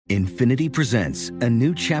Infinity presents a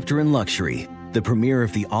new chapter in luxury, the premiere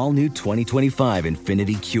of the all-new 2025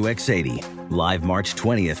 Infinity QX80, live March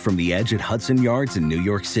 20th from the Edge at Hudson Yards in New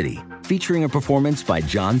York City, featuring a performance by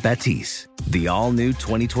Jon Batiste. The all-new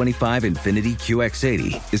 2025 Infinity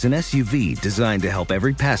QX80 is an SUV designed to help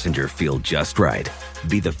every passenger feel just right.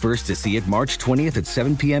 Be the first to see it March 20th at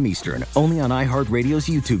 7 p.m. Eastern, only on iHeartRadio's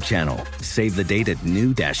YouTube channel. Save the date at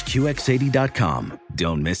new-QX80.com.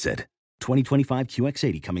 Don't miss it. 2025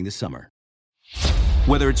 QX80 coming this summer.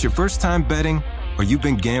 Whether it's your first time betting or you've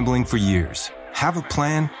been gambling for years, have a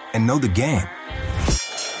plan and know the game.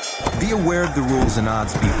 Be aware of the rules and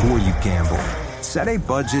odds before you gamble. Set a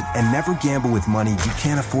budget and never gamble with money you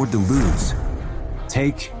can't afford to lose.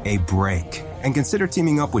 Take a break and consider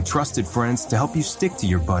teaming up with trusted friends to help you stick to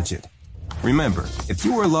your budget. Remember, if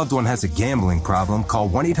you or a loved one has a gambling problem, call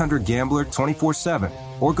 1-800-GAMBLER 24/7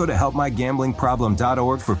 or go to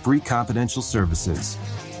helpmygamblingproblem.org for free confidential services.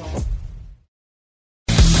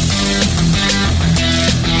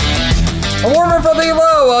 A warm and friendly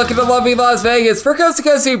hello, welcome to lovely Las Vegas for Coast to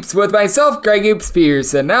Coast Hoops with myself, Greg Hoops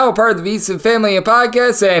Pearson, now a part of the VSiN family of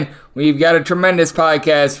podcasts, and we've got a tremendous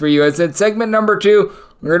podcast for you. As in segment number 2,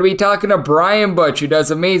 we're going to be talking to Brian Butch, who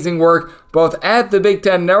does amazing work both at the Big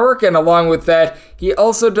Ten Network, and along with that, he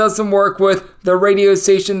also does some work with the radio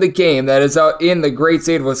station The Game that is out in the great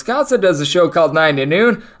state of Wisconsin, does a show called 9 to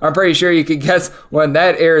Noon. I'm pretty sure you could guess when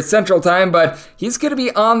that airs Central Time, but he's going to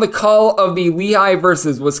be on the call of the Lehigh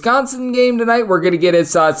versus Wisconsin game tonight. We're going to get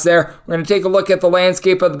his thoughts there. We're going to take a look at the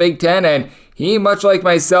landscape of the Big Ten, and he, much like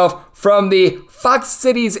myself, from the Fox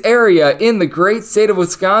Cities area in the great state of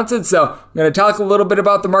Wisconsin. So I'm going to talk a little bit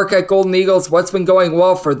about the Marquette Golden Eagles, what's been going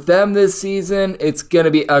well for them this season. It's going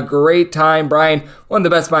to be a great time. Brian, one of the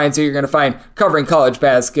best minds here you're going to find covering college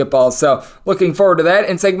basketball. So looking forward to that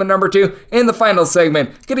in segment number 2. In the final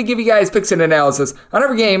segment, going to give you guys picks and analysis on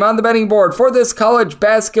every game on the betting board for this college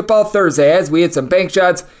basketball Thursday as we hit some bank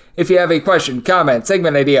shots. If you have a question, comment,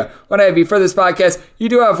 segment idea, what have you for this podcast, you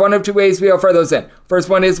do have one of two ways we offer those in. First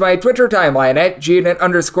one is my Twitter timeline at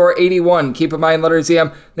GNet_81. Keep in mind, letters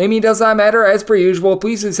EM, naming does not matter as per usual.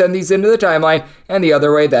 Please do send these into the timeline. And the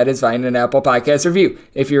other way, that is via an Apple Podcast review.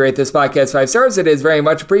 If you rate this podcast 5 stars, it is very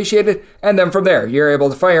much appreciated. And then from there, you're able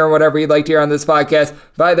to fire whatever you'd like to hear on this podcast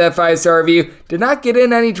by that 5-star review. Did not get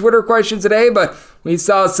in any Twitter questions today, but we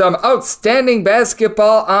saw some outstanding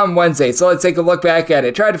basketball on Wednesday, so let's take a look back at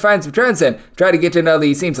it. Try to find some trends and try to get to know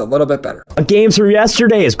these teams a little bit better. Games from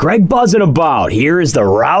yesterday is Greg buzzing about. Here is the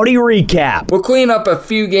rowdy recap. We'll clean up a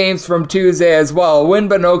few games from Tuesday as well. Win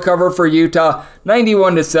but no cover for Utah,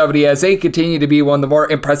 91-70, as they continue to be one of the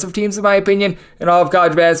more impressive teams, in my opinion, in all of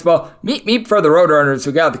college basketball. Meep for the Roadrunners,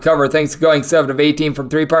 who got the cover thanks to going 7 of 18 from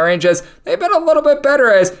three-point ranges. They've been a little bit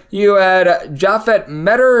better as you had Japheth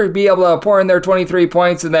Metter be able to pour in their 23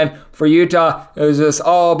 points, and then for Utah, it was just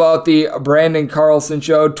all about the Brandon Carlson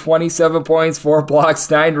show. 27 points, 4 blocks,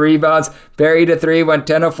 9 rebounds, buried a 3, went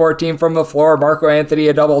 10 of 14 from the floor. Marco Anthony,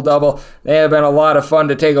 a double-double. They have been a lot of fun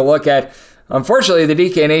to take a look at. Unfortunately, the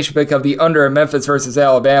DK Nation pick of the under in Memphis versus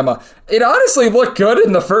Alabama. It honestly looked good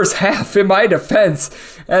in the first half, in my defense.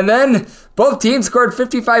 And then both teams scored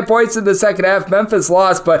 55 points in the second half. Memphis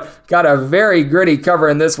lost, but got a very gritty cover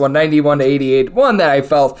in this one, 91-88. One that I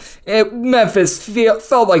felt Memphis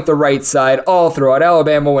felt like the right side all throughout.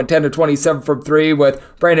 Alabama went 10 of 27 from 3 with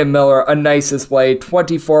Brandon Miller, a nice display,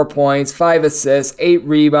 24 points, 5 assists, 8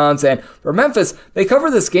 rebounds. And for Memphis, they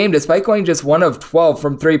covered this game despite going just 1 of 12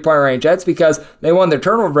 from three-point range. That's because they won their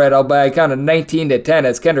turnover battle by a count of 19-10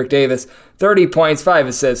 as Kendrick Davis, 30 points, 5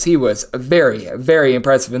 assists. He was very, very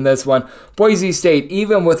impressive in this one. Boise State,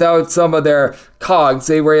 even without some of their cogs,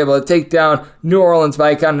 they were able to take down New Orleans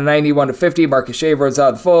by a count of 91-50. Marcus Shaver was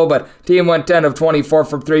out full, but team went 10 of 24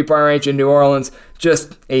 from three-point range in New Orleans.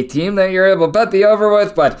 Just a team that you're able to bet the over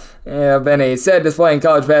with, but been a sad display in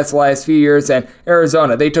college basketball the last few years. And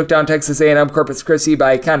Arizona, they took down Texas A&M Corpus Christi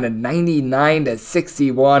by a count of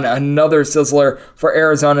 99-61. Another sizzler for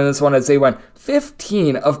Arizona in this one as they went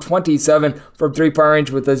 15 of 27 from three-point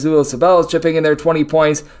range with Azuolas Sabella chipping in their 20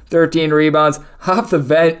 points, 13 rebounds.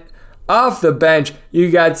 Off the bench, you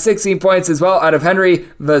got 16 points as well out of Henry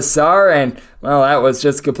Vassar, and, well, that was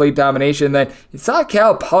just complete domination. Then you saw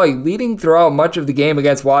Cal Poly leading throughout much of the game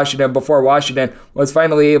against Washington before Washington was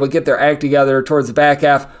finally able to get their act together towards the back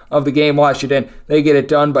half of the game. Washington, they get it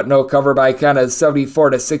done, but no cover by kind of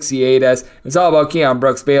 74-68 as it's all about Keon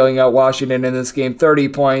Brooks bailing out Washington in this game. 30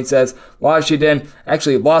 points as Washington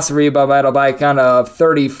actually lost the rebound battle by a count of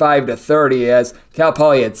 35-30 as Cal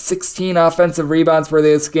Poly had 16 offensive rebounds for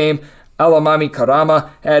this game. Alamami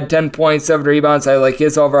Karama had 10 points, 7 rebounds. I like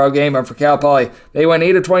his overall game. And for Cal Poly, they went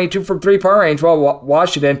 8 of 22 from three-point range, while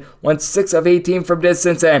Washington went 6 of 18 from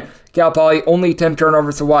distance, and Cal Poly only 10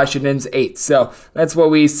 turnovers to Washington's 8. So that's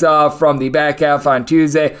what we saw from the back half on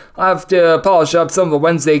Tuesday. I'll have to polish up some of the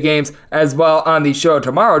Wednesday games as well on the show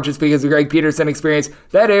tomorrow, just because of Greg Peterson experience.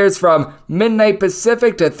 That airs from midnight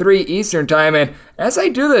Pacific to 3 Eastern time. And as I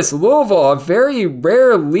do this, Louisville, a very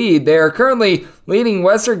rare lead. They are currently leading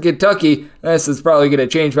Western Kentucky. This is probably going to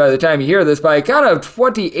change by the time you hear this, by a count of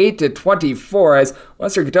 28-24, as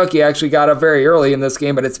Western Kentucky actually got up very early in this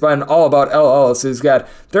game, but it's been all about El Ellis, who's got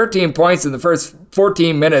 13 points in the first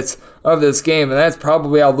 14 minutes of this game, and that's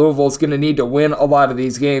probably how Louisville's going to need to win a lot of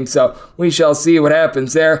these games, so we shall see what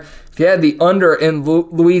happens there. If you had the under in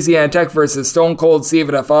Louisiana Tech versus Stone Cold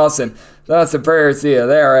Stephen F. Austin, that's a prayers to you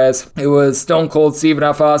there, as it was Stone Cold Stephen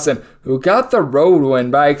F. Austin who got the road win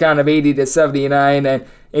by a count of 80-79, and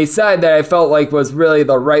a side that I felt like was really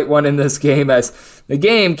the right one in this game, as the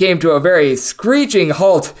game came to a very screeching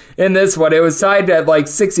halt in this one. It was tied at like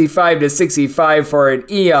 65-65 for an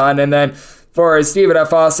eon, and then for Stephen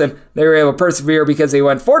F. Austin, they were able to persevere because they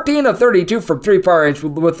went 14 of 32 from three-point range,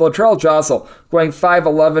 with Latrell Jostle going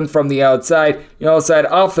 5-11 from the outside. You also had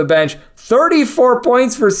off the bench 34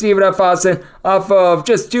 points for Stephen F. Austin off of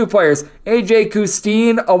just 2 players, A.J.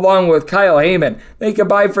 Custine along with Kyle Heyman. They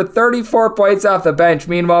combined for 34 points off the bench.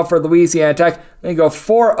 Meanwhile, for Louisiana Tech, they go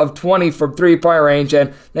 4 of 20 from three-point range,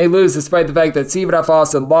 and they lose despite the fact that Stephen F.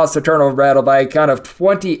 Austin lost the turnover battle by a count of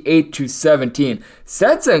 28-17.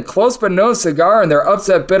 Stetson close but no cigar in their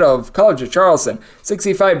upset bid of College of Charleston,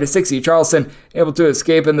 65-60. Charleston able to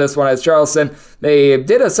escape in this one, as Charleston, they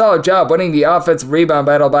did a solid job winning the offensive rebound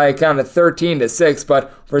battle by a count of 13-6,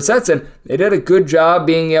 but for Stetson, they did a good job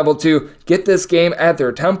being able to get this game at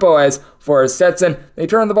their tempo, as for Stetson, they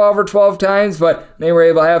turned the ball over 12 times, but they were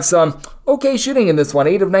able to have some okay shooting in this one.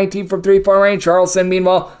 8 of 19 from three-point range. Charleston,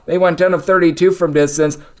 meanwhile, they went 10 of 32 from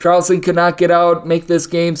distance. Charleston could not get out, make this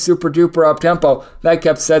game super-duper up-tempo. That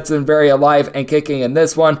kept Stetson very alive and kicking in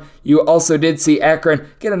this one. You also did see Akron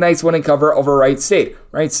get a nice winning cover over Wright State.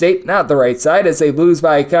 Wright State, not the right side, as they lose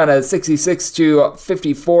by a count of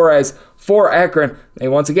 66-54, as for Akron, they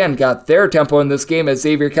once again got their tempo in this game, as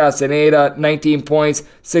Xavier Castaneda, 19 points,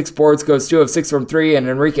 6 boards, goes 2 of 6 from 3, and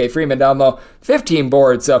Enrique Freeman down low, 15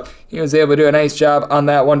 boards. So he was able to do a nice job on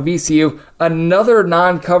that one. VCU, another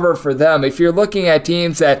non-cover for them. If you're looking at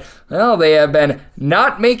teams that, well, they have been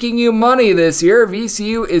not making you money this year,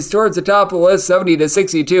 VCU is towards the top of the list,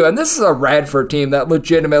 70-62. And this is a Radford team that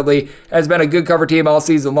legitimately has been a good cover team all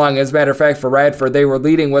season long. As a matter of fact, for Radford, they were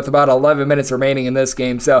leading with about 11 minutes remaining in this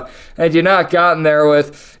game. So had you not gotten there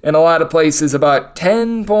with, in a lot of places, about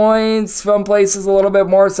 10 points, some places a little bit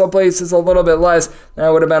more, some places a little bit less, that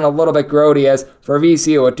would have been a little bit grody, as for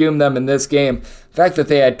VCU, it doomed them in this game. The fact that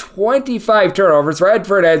they had 25 turnovers,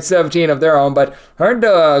 Radford had 17 of their own, but hard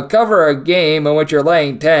to cover a game in which you're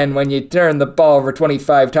laying 10 when you turn the ball over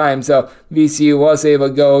 25 times. So VCU was able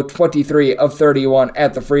to go 23 of 31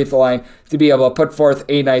 at the free throw line to be able to put forth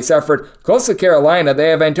a nice effort. Coastal Carolina, they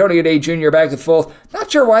have Antonio Day Jr. back at full.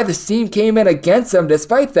 Not sure why this team came in against them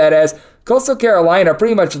despite that, as Coastal Carolina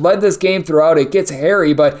pretty much led this game throughout. It gets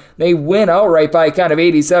hairy, but they win outright by a count of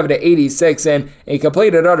 87-86 in a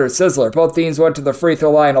complete and utter sizzler. Both teams went to the free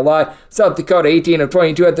throw line a lot. South Dakota 18 of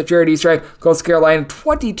 22 at the charity stripe. Coastal Carolina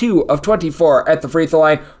 22 of 24 at the free throw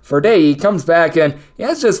line. For Day, he comes back and he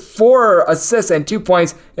has just 4 assists and 2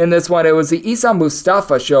 points in this one. It was the Issa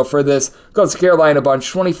Mustafa show for this Coastal Carolina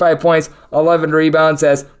bunch. 25 points, 11 rebounds,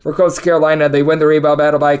 as for Coastal Carolina, they win the rebound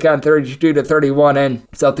battle by a count 32-31, and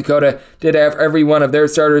South Dakota did have every one of their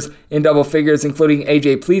starters in double figures, including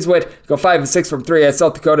A.J. Pleaswit, go 5 of 6 from 3. At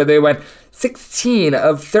South Dakota, they went 16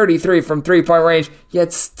 of 33 from three-point range,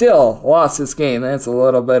 yet still lost this game. That's a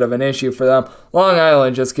little bit of an issue for them. Long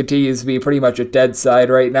Island just continues to be pretty much a dead side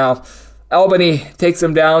right now. Albany takes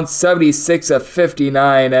them down 76 of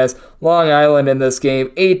 59, as Long Island in this game,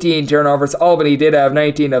 18 turnovers. Albany did have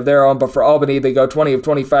 19 of their own, but for Albany, they go 20 of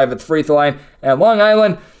 25 at the free throw line. And Long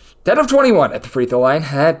Island, 10 of 21 at the free throw line.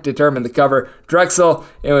 That determined the cover. Drexel,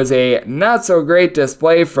 it was a not-so-great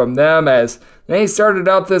display from them, as they started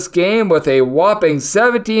out this game with a whopping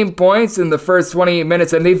 17 points in the first 28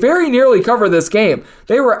 minutes, and they very nearly covered this game.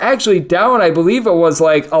 They were actually down, I believe it was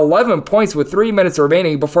like 11 points with 3 minutes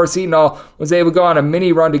remaining before Seton Hall was able to go on a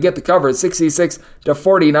mini run to get the cover,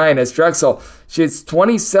 66-49, as Drexel shoots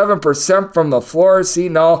 27% from the floor.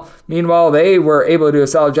 Seton Hall, meanwhile, they were able to do a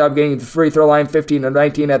solid job getting the free throw line, 15 of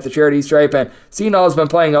 19 at the charity stripe, and Seton Hall has been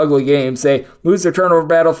playing ugly games. They lose their turnover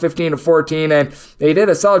battle 15-14, and they did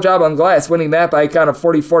a solid job on glass, winning that by a count of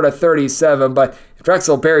 44-37, but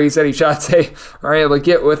Drexel Perry said he shots they are able to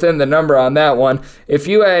get within the number on that one. If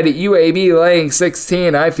you had UAB laying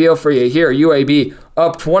 16, I feel for you here. UAB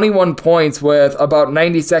up 21 points with about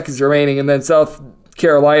 90 seconds remaining, and then South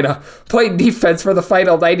Carolina played defense for the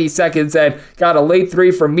final 90 seconds and got a late three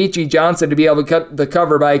from Meechie Johnson to be able to cut the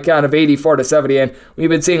cover by a count of 84-70, and we've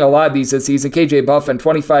been seeing a lot of these this season. KJ Buffin,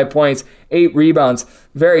 25 points, 8 rebounds.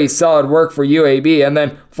 Very solid work for UAB. And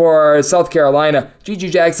then for South Carolina, Gigi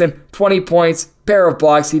Jackson, 20 points, pair of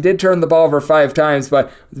blocks. He did turn the ball over 5 times,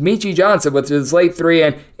 but Meechie Johnson with his late three,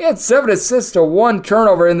 and he had 7 assists to 1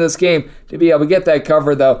 turnover in this game to be able to get that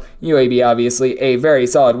cover, though. UAB, obviously, a very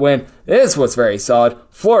solid win. This was very solid.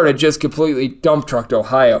 Florida just completely dump trucked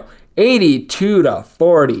Ohio,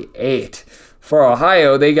 82-48. For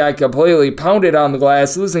Ohio, they got completely pounded on the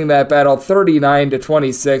glass, losing that battle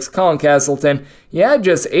 39-26. Colin Castleton, he had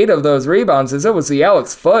just 8 of those rebounds, as it was the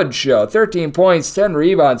Alex Fudge show. 13 points, 10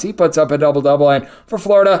 rebounds. He puts up a double-double. And for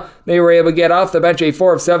Florida, they were able to get off the bench a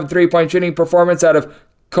 4 of 7 3-point shooting performance out of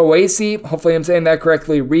Kawasi, hopefully I'm saying that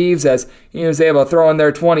correctly, Reeves, as he was able to throw in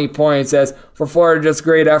their 20 points. As for Florida, just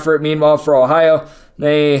great effort. Meanwhile, for Ohio,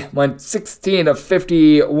 they went 16 of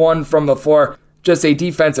 51 from the floor. Just a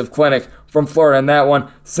defensive clinic from Florida in that one.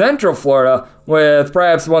 Central Florida, with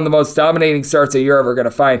perhaps one of the most dominating starts that you're ever going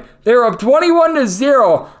to find. They were up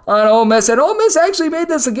 21-0 on Ole Miss, and Ole Miss actually made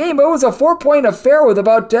this a game. It was a 4-point affair with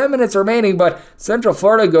about 10 minutes remaining, but Central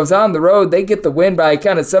Florida goes on the road. They get the win by a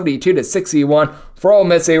count of 72-61. For Ole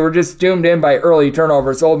Miss, they were just doomed in by early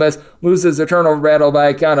turnovers. Ole Miss loses the turnover battle by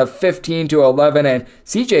a count of 15-11, and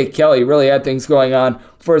CJ Kelly really had things going on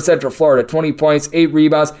for Central Florida. 20 points, 8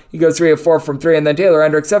 rebounds. He goes 3 of 4 from 3, and then Taylor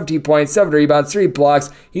Hendricks, 17 points, 7 rebounds, 3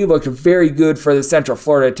 blocks. He looked very good for the Central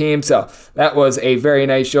Florida team, so that was a very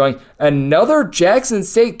nice showing. Another Jackson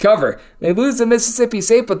State cover. They lose to Mississippi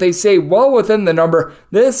State, but they stay well within the number.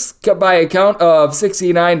 This by a count of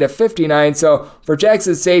 69-59, so for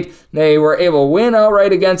Jackson State, they were able to win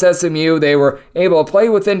outright against SMU. They were able to play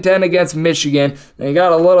within 10 against Michigan. They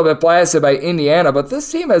got a little bit blasted by Indiana, but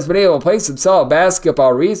this team has been able to play some solid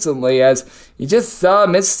basketball recently, as you just saw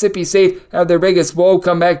Mississippi State have their biggest woe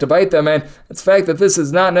come back to bite them, and it's the fact that this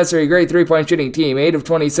is not necessarily a great 3-point shooting team. 8 of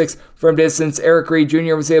 26 from distance. Eric Reed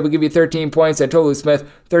Jr. was able to give you 13 points, and Tolu Smith,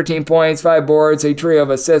 13 points, 5 boards, a trio of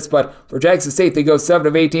assists, but for Jackson State, they go 7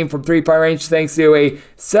 of 18 from 3-point range thanks to a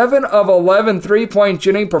 7 of 11 3-point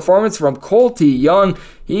shooting performance from Colty Young.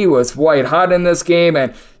 He was white hot in this game,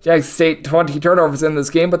 and Jackson State 20 turnovers in this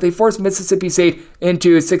game, but they forced Mississippi State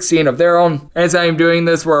into 16 of their own. As I am doing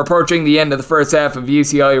this, we're approaching the end of the first half of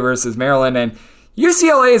UCLA versus Maryland, and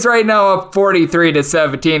UCLA is right now up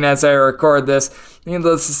 43-17 as I record this.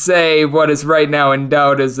 Needless to say, what is right now in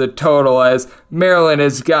doubt is the total, as Maryland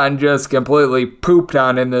has gotten just completely pooped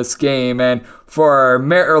on in this game. And for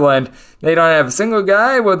Maryland, they don't have a single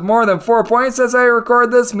guy with more than 4 points as I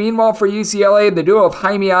record this. Meanwhile, for UCLA, the duo of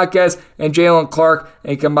Jaime Jaquez and Jalen Clark,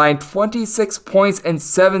 they combined 26 points and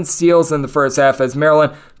 7 steals in the first half, as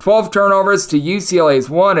Maryland 12 turnovers to UCLA's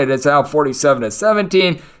 1. It is now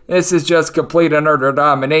 47-17. This is just complete and utter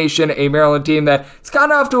domination. A Maryland team that has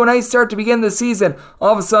gotten off to a nice start to begin the season,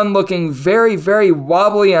 all of a sudden looking very, very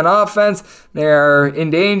wobbly on offense. They're in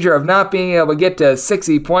danger of not being able to get to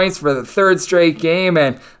 60 points for the 3rd straight game,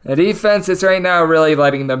 and the defense is right now really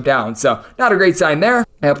letting them down. So, not a great sign there.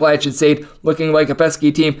 Appalachian State looking like a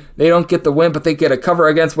pesky team. They don't get the win, but they get a cover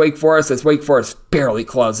against Wake Forest, as Wake Forest barely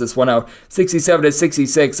closes this one out.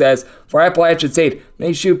 67-66, as for Appalachian State,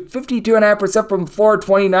 they shoot 52.5% from the floor,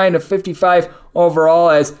 29-55 overall,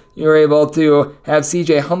 as you're able to have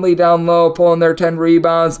CJ Hundley down low, pulling their 10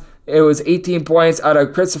 rebounds. It was 18 points out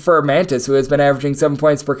of Christopher Mantis, who has been averaging 7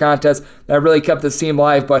 points per contest. That really kept this team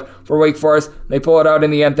live, but for Wake Forest, they pull it out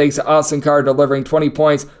in the end thanks to Austin Carr delivering 20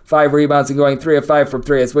 points, 5 rebounds, and going 3 of 5 from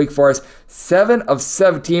 3, as Wake Forest 7 of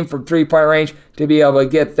 17 from 3-point range to be able to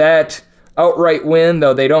get that outright win,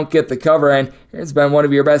 though they don't get the cover, and it's been one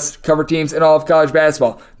of your best cover teams in all of college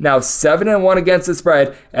basketball. Now 7-1 against the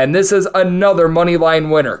spread, and this is another money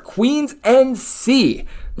line winner. Queens NC,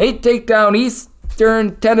 they take down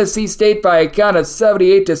Eastern Tennessee State by a count of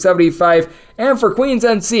 78-75, and for Queens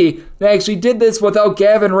NC, they actually did this without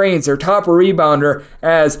Gavin Rains, their top rebounder,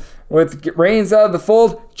 as with Rains out of the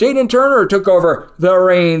fold, Jaden Turner took over the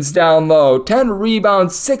reins down low. 10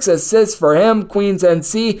 rebounds, 6 assists for him. Queens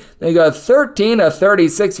NC, they go 13 of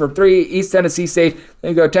 36 from 3. East Tennessee State,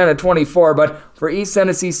 they go 10 of 24. But for East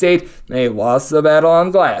Tennessee State, they lost the battle on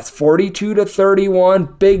glass.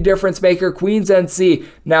 42-31, big difference maker. Queens NC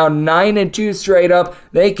now 9-2 straight up.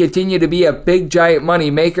 They continue to be a big giant money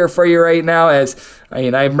maker for you right now, as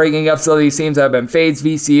I'm bringing up some of these teams that have been fades.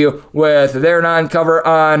 VCU with their non-cover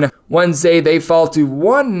on Wednesday, they fall to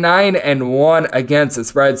 1-9-1 against the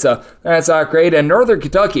spread, so that's not great. And Northern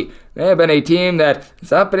Kentucky, they have been a team that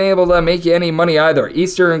has not been able to make you any money either.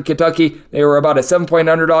 Eastern Kentucky, they were about a 7-point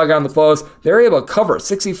underdog on the close. They're able to cover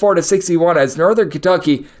 64-61 as Northern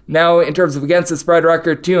Kentucky now, in terms of against the spread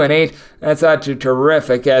record, 2-8. That's not too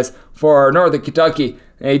terrific, as for Northern Kentucky,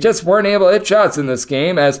 they just weren't able to hit shots in this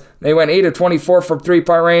game, as they went 8 of 24 from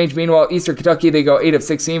three-point range. Meanwhile, Eastern Kentucky, they go 8 of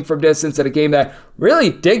 16 from distance in a game that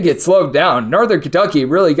really did get slowed down. Northern Kentucky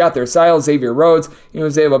really got their style. Xavier Rhodes, he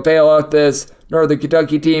was able to bail out this Northern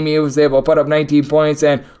Kentucky team. He was able to put up 19 points,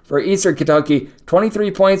 and for Eastern Kentucky,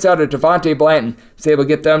 23 points out of Devontae Blanton. He's able to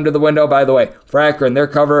get them to the window. By the way, for Akron, their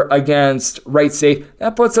cover against Wright State,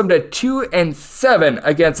 that puts them to 2-7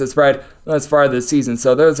 against the spread thus far this season.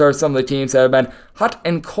 So those are some of the teams that have been hot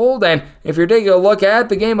and cold. And if you're taking a look at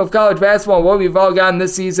the game of college basketball and what we've all gotten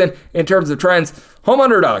this season in terms of trends, home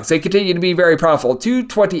underdogs, they continue to be very profitable.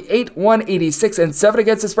 228, 186, and 7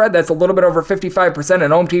 against the spread. That's a little bit over 55%.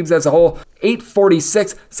 And home teams as a whole,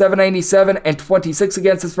 846, 797, and 26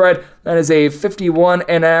 against the spread. That is a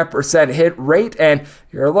 51.5% hit rate. And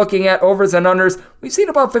you're looking at overs and unders. We've seen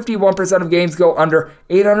about 51% of games go under,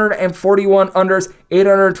 841 unders,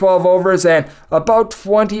 812 overs, and about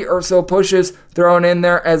 20 or so pushes thrown in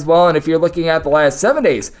there as well. And if you're looking at the last 7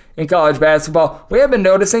 days in college basketball, we have been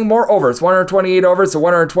noticing more overs, 128 overs to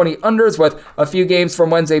 120 unders, with a few games from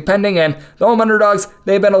Wednesday pending. And the home underdogs,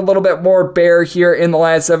 they've been a little bit more bare here in the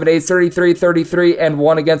last 7 days, 33, 33, and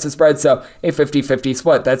 1 against the spread. So a 50-50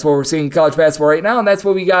 split. That's what we're seeing in college basketball right now, and that's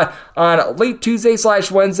what we got on late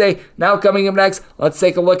Tuesday/Wednesday. Now coming up next, let's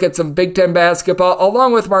take a look at some Big Ten basketball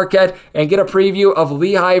along with Marquette and get a preview of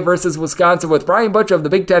Lehigh versus Wisconsin with Brian Butch of the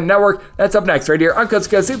Big Ten Network. That's up next right here on Coast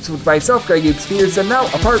to Coast Hoops with myself, Greg Hoops Peterson, now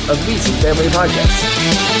a part of the VC Family Podcast.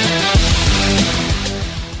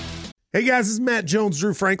 Hey guys, this is Matt Jones,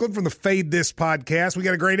 Drew Franklin from the Fade This podcast. We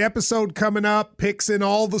got a great episode coming up, picks in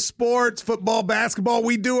all the sports, football, basketball,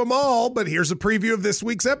 we do them all, but here's a preview of this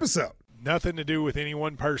week's episode. Nothing to do with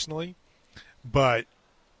anyone personally, but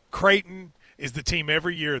Creighton is the team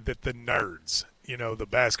every year that the nerds, the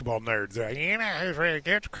basketball nerds, they're like,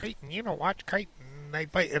 it's Creighton, watch Creighton. They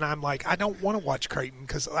play, and I'm like, I don't want to watch Creighton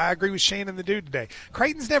because I agree with Shannon the dude today.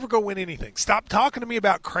 Creighton's never going to win anything. Stop talking to me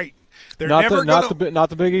about Creighton. They're not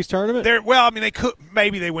the Big East tournament. They could,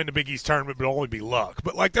 maybe they win the Big East tournament, but it'll only be luck.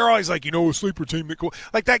 But they're always like, a sleeper team that cool.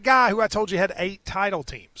 Like that guy who I told you had 8 title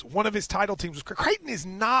teams. One of his title teams was Creighton is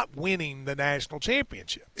not winning the national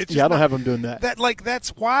championship. I don't have them doing that.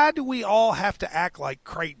 That's why do we all have to act like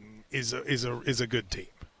Creighton is a good team?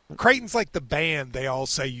 Creighton's like the band they all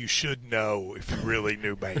say you should know if you really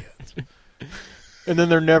knew bands. And then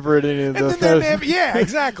they're never at any of the yeah,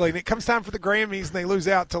 exactly. And it comes time for the Grammys, and they lose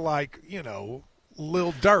out to, Lil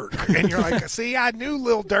Durk. And you're like, see, I knew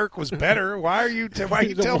Lil Durk was better. Why are you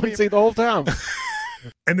telling me? See the whole time.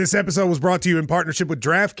 And this episode was brought to you in partnership with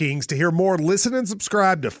DraftKings. To hear more, listen and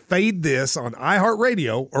subscribe to Fade This on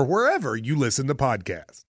iHeartRadio or wherever you listen to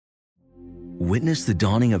podcasts. Witness the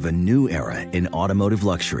dawning of a new era in automotive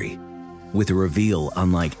luxury with a reveal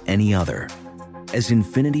unlike any other as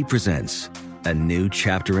Infiniti presents a new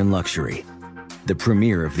chapter in luxury, the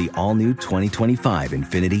premiere of the all-new 2025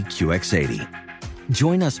 Infiniti QX80.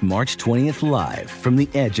 Join us March 20th live from the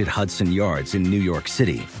Edge at Hudson Yards in New York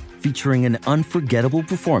City, featuring an unforgettable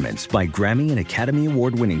performance by Grammy and Academy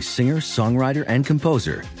Award-winning singer, songwriter, and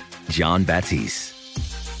composer, Jon Batiste.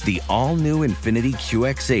 The all-new Infiniti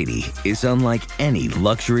QX80 is unlike any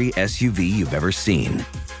luxury SUV you've ever seen.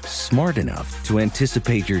 Smart enough to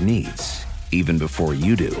anticipate your needs, even before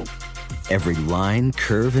you do. Every line,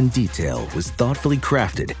 curve, and detail was thoughtfully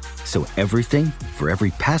crafted, so everything for every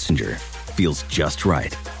passenger feels just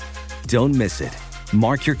right. Don't miss it.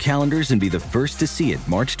 Mark your calendars and be the first to see it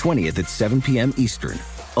March 20th at 7 p.m. Eastern,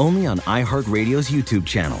 only on iHeartRadio's YouTube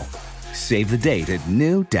channel. Save the date at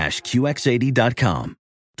new-QX80.com.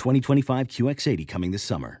 2025 QX80 coming this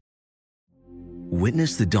summer.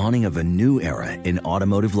 Witness the dawning of a new era in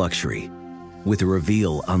automotive luxury with a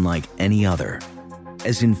reveal unlike any other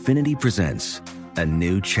as Infiniti presents a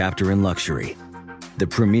new chapter in luxury, the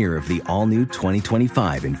premiere of the all-new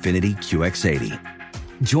 2025 Infiniti QX80.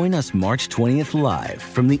 Join us March 20th live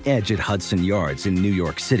from the Edge at Hudson Yards in New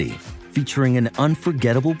York City, featuring an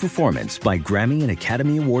unforgettable performance by Grammy and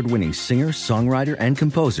Academy Award-winning singer, songwriter, and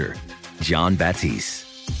composer, Jon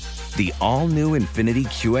Batiste. The all-new Infiniti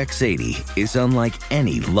QX80 is unlike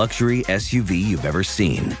any luxury SUV you've ever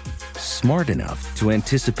seen. Smart enough to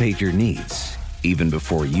anticipate your needs, even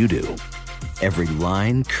before you do. Every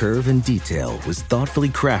line, curve, and detail was thoughtfully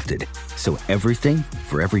crafted, so everything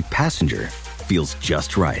for every passenger feels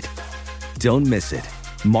just right. Don't miss it.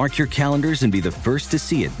 Mark your calendars and be the first to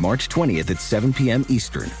see it March 20th at 7 p.m.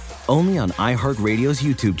 Eastern, only on iHeartRadio's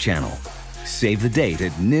YouTube channel. Save the date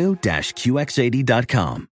at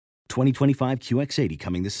new-QX80.com. 2025 QX80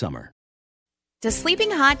 coming this summer. Does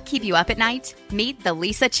sleeping hot keep you up at night? Meet the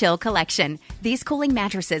Leesa Chill Collection. These cooling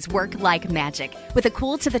mattresses work like magic with a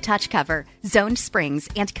cool-to-the-touch cover, zoned springs,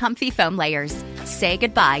 and comfy foam layers. Say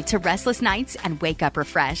goodbye to restless nights and wake up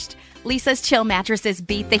refreshed. Leesa's Chill mattresses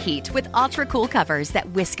beat the heat with ultra-cool covers that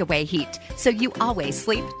whisk away heat, so you always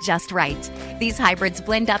sleep just right. These hybrids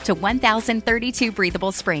blend up to 1,032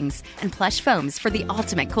 breathable springs and plush foams for the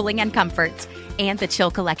ultimate cooling and comfort. And the Chill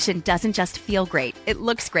Collection doesn't just feel great, it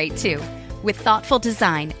looks great too, with thoughtful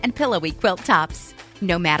design and pillowy quilt tops.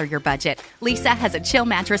 No matter your budget, Leesa has a Chill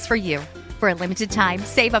mattress for you. For a limited time,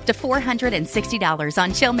 save up to $460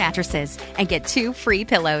 on Chill mattresses and get 2 free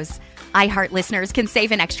pillows. iHeart listeners can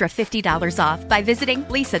save an extra $50 off by visiting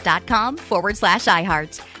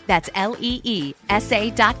leesa.com/iHeart. That's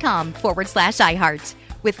LEESA.com/iHeart.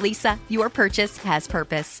 With Leesa, your purchase has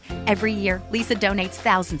purpose. Every year, Leesa donates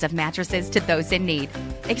thousands of mattresses to those in need.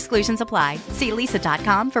 Exclusions apply. See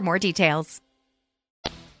leesa.com for more details.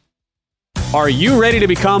 Are you ready to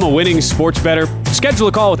become a winning sports bettor? Schedule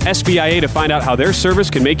a call with SBIA to find out how their service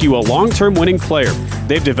can make you a long-term winning player.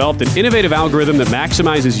 They've developed an innovative algorithm that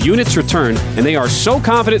maximizes units return, and they are so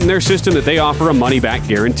confident in their system that they offer a money-back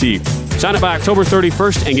guarantee. Sign up by October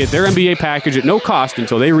 31st and get their MBA package at no cost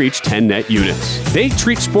until they reach 10 net units. They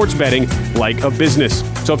treat sports betting like a business.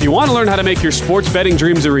 So if you want to learn how to make your sports betting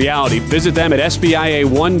dreams a reality, visit them at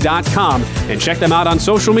SBIA1.com and check them out on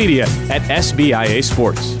social media at SBIA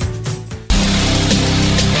Sports.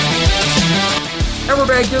 And we're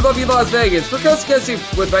back to lovely Las Vegas for Coast to Coast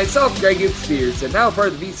with myself, Greg Spears, and now part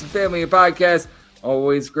of the VSiN Family Podcast.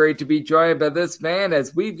 Always great to be joined by this man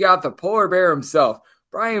as we've got the polar bear himself,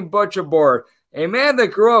 Brian Butch aboard, a man that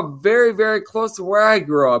grew up very, very close to where I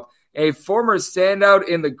grew up, a former standout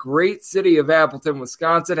in the great city of Appleton,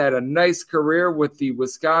 Wisconsin, had a nice career with the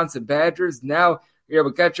Wisconsin Badgers. Now you're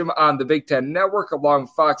able to catch him on the Big Ten Network along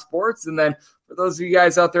with Fox Sports. And then for those of you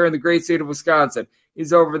guys out there in the great state of Wisconsin,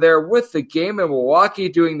 he's over there with the game in Milwaukee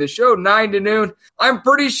doing the show 9 to noon. I'm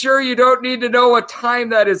pretty sure you don't need to know what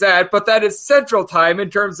time that is at, but that is Central Time in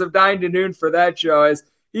terms of 9 to noon for that show, as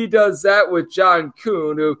he does that with John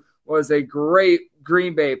Kuhn, who was a great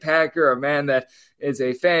Green Bay Packer, a man that is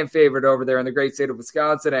a fan favorite over there in the great state of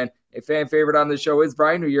Wisconsin, and a fan favorite on the show is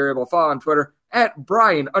Brian, who you're able to follow on Twitter at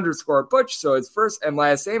Brian_Butch. So his first and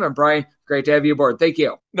last name. And Brian, great to have you aboard. Thank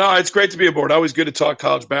you. No, it's great to be aboard. Always good to talk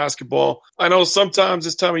college basketball. I know sometimes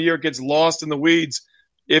this time of year it gets lost in the weeds.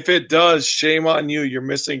 If it does, shame on you. You're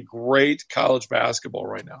missing great college basketball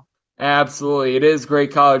right now. Absolutely. It is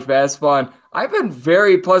great college basketball. And I've been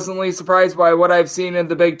very pleasantly surprised by what I've seen in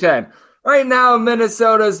the Big Ten. Right now,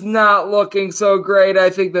 Minnesota's not looking so great. I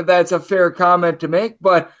think that that's a fair comment to make.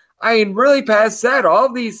 But I mean, really past that,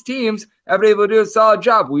 all these teams have been able to do a solid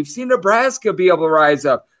job. We've seen Nebraska be able to rise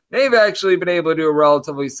up. They've actually been able to do a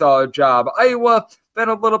relatively solid job. Iowa been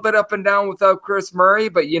a little bit up and down without Chris Murray,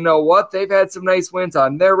 but you know what? They've had some nice wins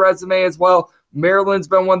on their resume as well. Maryland's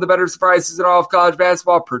been one of the better surprises in all of college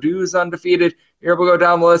basketball. Purdue's undefeated. You're able to go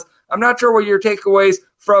down the list. I'm not sure what your takeaways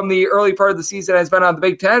from the early part of the season has been on the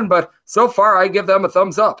Big Ten, but so far I give them a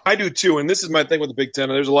thumbs up. I do too, and this is my thing with the Big Ten.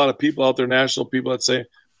 There's a lot of people out there, national people, that say,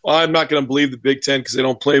 well, I'm not going to believe the Big Ten because they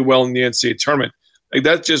don't play well in the NCAA tournament. Like,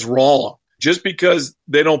 that's just wrong. Just because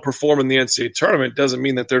they don't perform in the NCAA tournament doesn't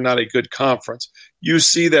mean that they're not a good conference. You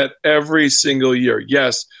see that every single year.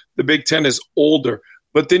 Yes, the Big Ten is older,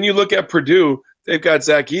 but then you look at Purdue, they've got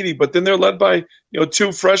Zach Edey, but then they're led by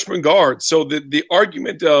 2 freshman guards. So the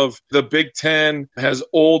argument of the Big Ten has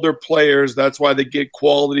older players, that's why they get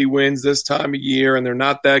quality wins this time of year, and they're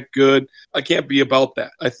not that good. I can't be about that.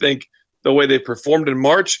 I think the way they performed in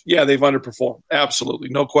March, yeah, they've underperformed. Absolutely,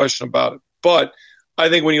 no question about it. But I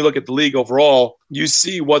think when you look at the league overall, you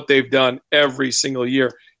see what they've done every single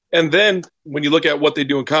year. And then when you look at what they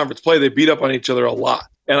do in conference play, they beat up on each other a lot.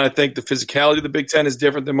 And I think the physicality of the Big Ten is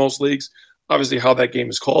different than most leagues. Obviously, how that game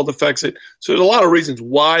is called affects it. So there's a lot of reasons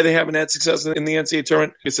why they haven't had success in the NCAA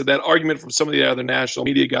tournament. Like I said, that argument from some of the other national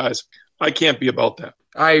media guys, I can't be about that.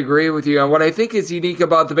 I agree with you. And what I think is unique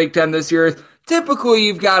about the Big Ten this year is typically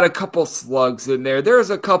you've got a couple slugs in there. There's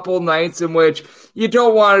a couple nights in which you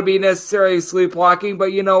don't want to be necessarily sleepwalking,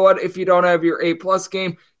 but you know what? If you don't have your A-plus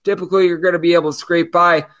game, typically you're going to be able to scrape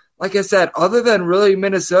by. Like I said, other than really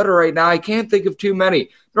Minnesota right now, I can't think of too many.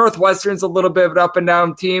 Northwestern's a little bit of an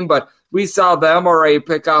up-and-down team, but we saw them already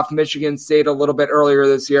pick off Michigan State a little bit earlier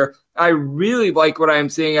this year. I really like what I'm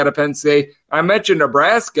seeing out of Penn State. I mentioned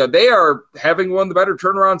Nebraska. They are having one of the better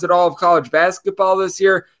turnarounds in all of college basketball this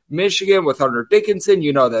year. Michigan with Hunter Dickinson,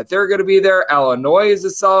 you know that they're going to be there. Illinois is a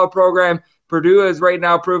solid program. Purdue is right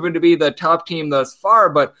now proven to be the top team thus far,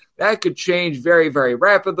 but that could change very, very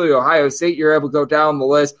rapidly. Ohio State, you're able to go down the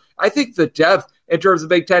list. I think the depth in terms of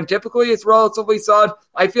Big Ten typically is relatively solid.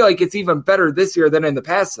 I feel like it's even better this year than in the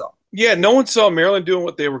past, though. Yeah, no one saw Maryland doing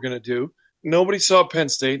what they were going to do. Nobody saw Penn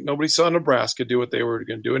State. Nobody saw Nebraska do what they were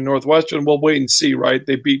going to do. And Northwestern, we'll wait and see, right?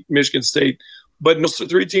 They beat Michigan State. But those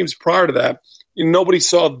three teams prior to that, nobody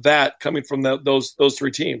saw that coming from those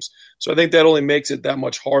three teams. So I think that only makes it that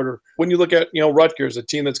much harder. When you look at, Rutgers, a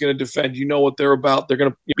team that's going to defend, you know what they're about. They're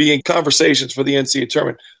going to be in conversations for the NCAA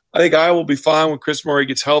tournament. I think Iowa will be fine when Chris Murray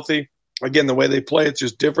gets healthy. Again, the way they play, it's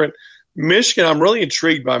just different. Michigan, I'm really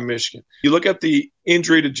intrigued by Michigan. You look at the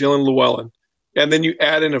injury to Jalen Llewellyn, and then you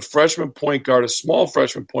add in a freshman point guard, a small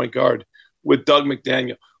freshman point guard with Doug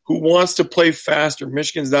McDaniel, who wants to play faster.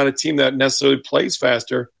 Michigan's not a team that necessarily plays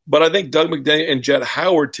faster, but I think Doug McDaniel and Jett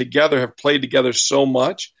Howard together have played together so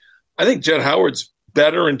much. I think Jett Howard's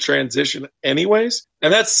better in transition anyways,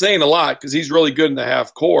 and that's saying a lot because he's really good in the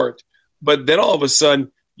half court. But then all of a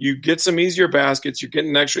sudden, you get some easier baskets, you're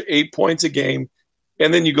getting an extra 8 points a game,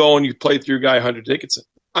 and then you go and you play through guy Hunter Dickinson.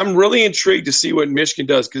 I'm really intrigued to see what Michigan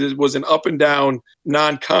does because it was an up-and-down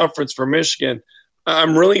non-conference for Michigan.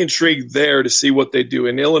 I'm really intrigued there to see what they do.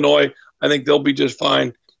 In Illinois, I think they'll be just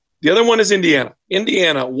fine. The other one is Indiana.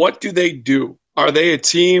 Indiana, what do they do? Are they a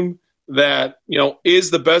team that, is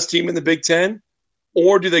the best team in the Big Ten?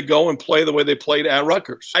 Or do they go and play the way they played at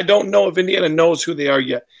Rutgers? I don't know if Indiana knows who they are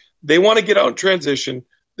yet. They want to get out in transition.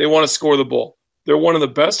 They want to score the ball. They're one of the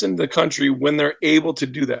best in the country when they're able to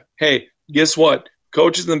do that. Hey, guess what?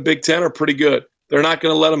 Coaches in the Big Ten are pretty good. They're not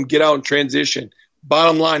going to let them get out in transition.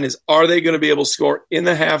 Bottom line is, are they going to be able to score in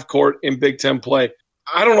the half court in Big Ten play?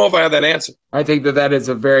 I don't know if I have that answer. I think that is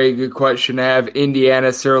a very good question to have.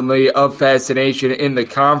 Indiana certainly of fascination in the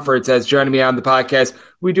conference. As joining me on the podcast,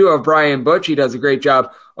 we do have Brian Butch. He does a great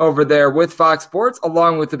job over there with Fox Sports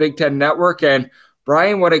along with the Big Ten Network. And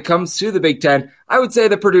Brian, when it comes to the Big Ten, I would say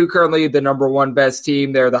that Purdue currently the number one best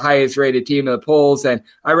team. They're the highest rated team in the polls, and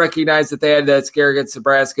I recognize that they had that scare against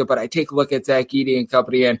Nebraska, but I take a look at Zach Edey and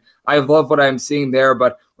company, and I love what I'm seeing there.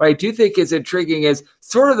 But what I do think is intriguing is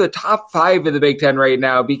sort of the top five in the Big Ten right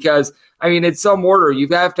now because, it's some order. You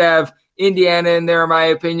have to have Indiana in there, in my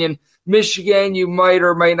opinion. Michigan, you might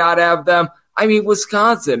or might not have them.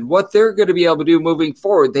 Wisconsin, what they're going to be able to do moving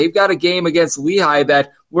forward. They've got a game against Lehigh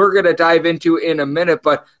that we're going to dive into in a minute,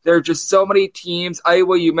 but there are just so many teams.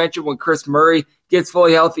 Iowa, you mentioned when Chris Murray gets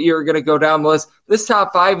fully healthy, you're going to go down the list. This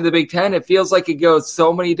top five in the Big Ten, it feels like it goes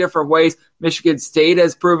so many different ways. Michigan State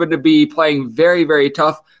has proven to be playing very, very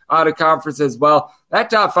tough out of conference as well.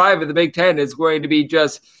 That top five in the Big Ten is going to be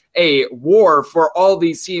just a war for all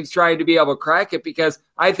these teams trying to be able to crack it because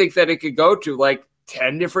I think that it could go to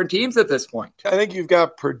 10 different teams at this point. I think you've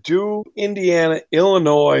got Purdue, Indiana,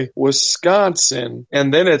 Illinois, Wisconsin,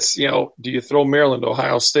 and then it's, do you throw Maryland,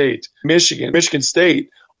 Ohio State, Michigan State,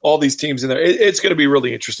 all these teams in there. It's going to be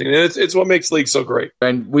really interesting, and it's what makes the league so great.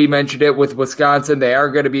 And we mentioned it with Wisconsin. They are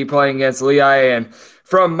going to be playing against Lehigh, and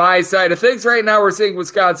from my side of things right now, we're seeing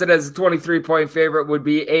Wisconsin as a 23-point favorite. Would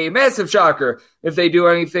be a massive shocker if they do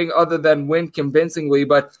anything other than win convincingly.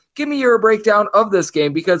 But give me your breakdown of this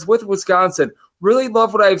game because with Wisconsin, really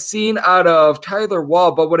love what I've seen out of Tyler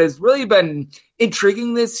Wall, but what has really been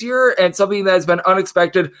intriguing this year and something that has been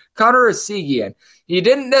unexpected, Connor Esigian. He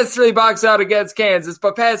didn't necessarily box out against Kansas,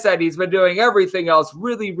 but past that, he's been doing everything else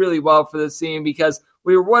really, really well for this team because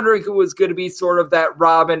we were wondering who was going to be sort of that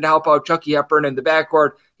Robin to help out Chucky Hepburn in the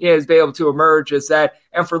backcourt. He has been able to emerge as that.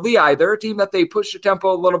 And for Lehigh, they're a team that they push the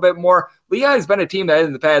tempo a little bit more. Lehigh has been a team that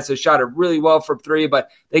in the past has shot it really well from three, but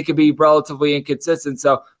they can be relatively inconsistent.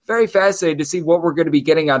 So very fascinated to see what we're going to be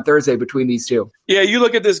getting on Thursday between these two. Yeah, you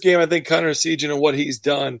look at this game, I think Connor Esigian and what he's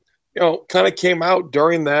done, kind of came out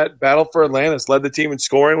during that battle for Atlantis, led the team in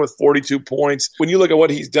scoring with 42 points. When you look at what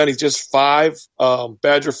he's done, he's just five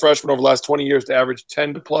Badger freshmen over the last 20 years to average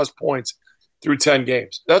 10-plus points. through 10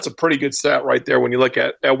 games. That's a pretty good stat right there when you look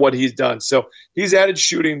at what he's done. So he's added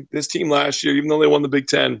shooting. This team last year, even though they won the Big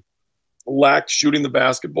Ten, lacked shooting the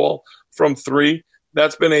basketball from three.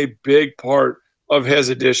 That's been a big part of his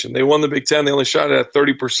addition. They won the Big Ten. They only shot it at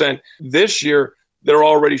 30%. This year, they're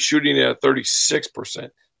already shooting it at 36%.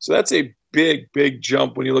 So that's a big, big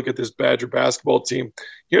jump when you look at this Badger basketball team.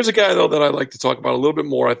 Here's a guy, though, that I'd like to talk about a little bit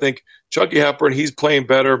more. I think Chucky Hepburn, he's playing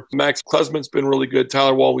better. Max Klesman's been really good.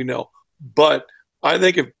 Tyler Wall, we know. But I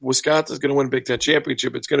think if Wisconsin's going to win a Big Ten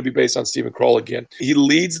championship, it's going to be based on Steven Kroll again. He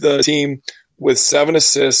leads the team with 7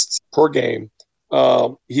 assists per game.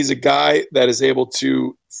 He's a guy that is able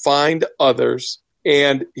to find others,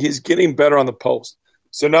 and he's getting better on the post.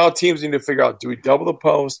 So now teams need to figure out, do we double the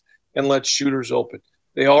post and let shooters open?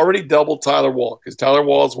 They already doubled Tyler Wall because Tyler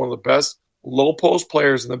Wall is one of the best low post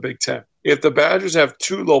players in the Big Ten. If the Badgers have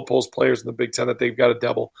 2 low post players in the Big Ten that they've got to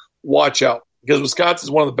double, watch out. Because Wisconsin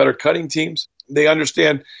is one of the better cutting teams. They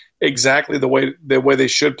understand exactly the way they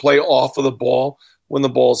should play off of the ball when the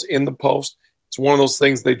ball's in the post. It's one of those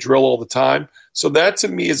things they drill all the time. So that, to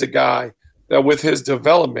me, is a guy that with his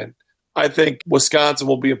development, I think Wisconsin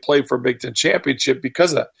will be in play for a Big Ten championship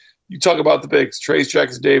because of that. You talk about the bigs, Trace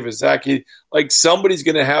Jackson Davis, Zach Edey, like somebody's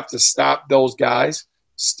going to have to stop those guys.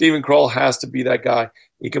 Steven Kroll has to be that guy.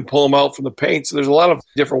 He can pull them out from the paint. So there's a lot of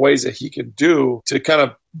different ways that he can do to kind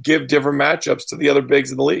of give different matchups to the other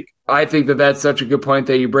bigs in the league. I think that that's such a good point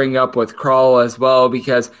that you bring up with Kroll as well,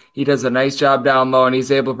 because he does a nice job down low and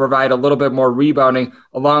he's able to provide a little bit more rebounding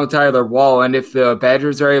along with Tyler Wall. And if the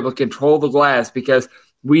Badgers are able to control the glass, because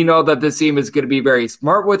we know that this team is going to be very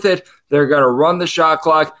smart with it, they're going to run the shot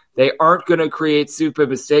clock. They aren't going to create stupid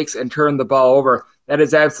mistakes and turn the ball over. That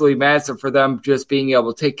is absolutely massive for them, just being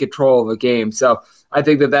able to take control of the game. So I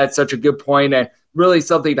think that that's such a good point and really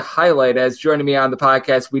something to highlight. As joining me on the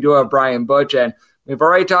podcast, we do have Brian Butch, and we've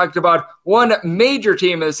already talked about one major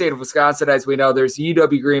team in the state of Wisconsin. As we know, there's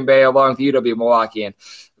UW Green Bay along with UW Milwaukee. And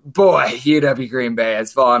boy, UW Green Bay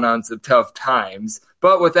has fallen on some tough times.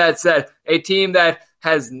 But with that said, a team that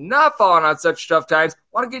has not fallen on such tough times, I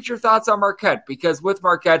want to get your thoughts on Marquette, because with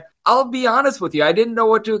Marquette, I'll be honest with you, I didn't know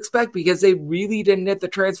what to expect because they really didn't hit the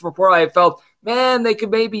transfer portal. I felt, man, they could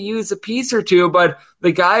maybe use a piece or two, but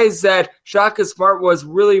the guys that Shaka Smart was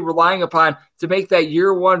really relying upon to make that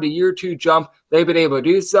year 1 to year 2 jump, they've been able to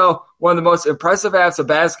do so. One of the most impressive halves of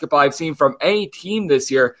basketball I've seen from any team this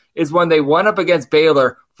year is when they went up against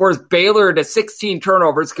Baylor, forced Baylor to 16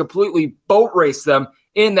 turnovers, completely boat raced them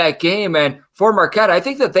in that game. And for Marquette, I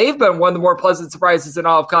think that they've been one of the more pleasant surprises in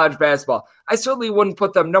all of college basketball. I certainly wouldn't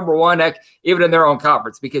put them number 1, heck, even in their own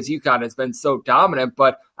conference, because UConn has been so dominant.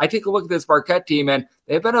 But I take a look at this Marquette team, and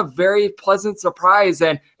they've been a very pleasant surprise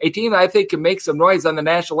and a team that I think can make some noise on the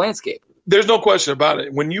national landscape. There's no question about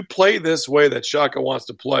it. When you play this way that Shaka wants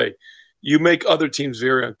to play, you make other teams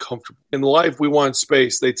very uncomfortable. In life, we want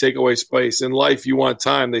space. They take away space. In life, you want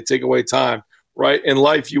time. They take away time. Right? In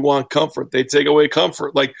life, you want comfort. They take away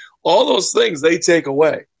comfort. Like all those things they take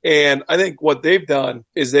away. And I think what they've done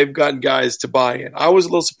is they've gotten guys to buy in. I was a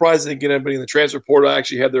little surprised they didn't get anybody in the transfer portal. I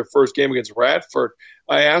actually had their first game against Radford.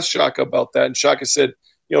 I asked Shaka about that, and Shaka said,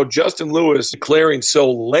 Justin Lewis declaring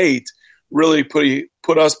so late really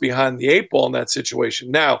put us behind the 8 ball in that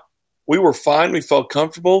situation. Now, we were fine. We felt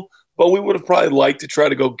comfortable, but we would have probably liked to try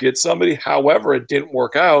to go get somebody. However, it didn't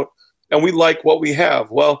work out, and we like what we have.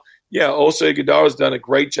 Well, yeah, Osa Iguodala has done a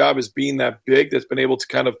great job as being that big that's been able to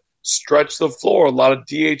kind of stretch the floor. A lot of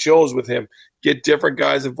DHOs with him, get different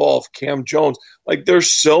guys involved. Cam Jones, like they're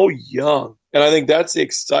so young. And I think that's the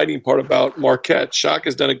exciting part about Marquette. Shaka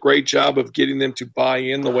has done a great job of getting them to buy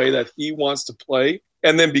in the way that he wants to play.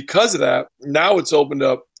 And then because of that, now it's opened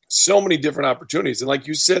up so many different opportunities. And like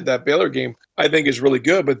you said, that Baylor game I think is really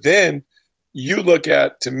good. But then you look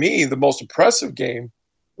at, to me, the most impressive game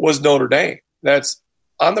was Notre Dame. That's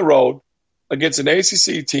on the road against an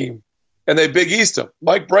ACC team, and they Big East them.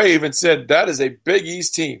 Mike Bray even said that is a Big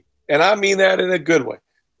East team, and I mean that in a good way.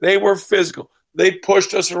 They were physical. They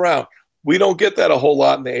pushed us around. We don't get that a whole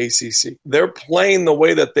lot in the ACC. They're playing the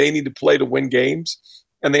way that they need to play to win games,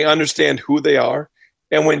 and they understand who they are.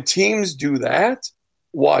 And when teams do that,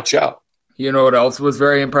 watch out. You know what else was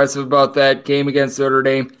very impressive about that game against Notre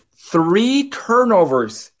Dame? 3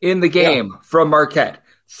 turnovers in the game from Marquette.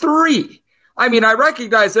 3. I mean, I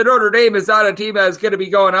recognize that Notre Dame is not a team that is going to be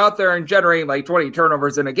going out there and generating like 20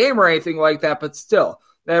 turnovers in a game or anything like that, but still,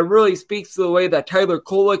 that really speaks to the way that Tyler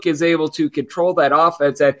Kolek is able to control that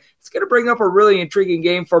offense, and it's going to bring up a really intriguing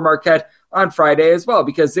game for Marquette on Friday as well,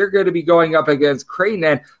 because they're going to be going up against Creighton,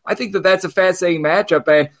 and I think that that's a fascinating matchup,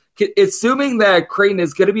 and assuming that Creighton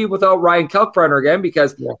is going to be without Ryan Kalkbrenner again,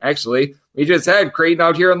 because actually we just had Creighton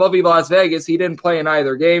out here in lovely Las Vegas. He didn't play in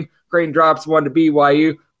either game. Creighton drops one to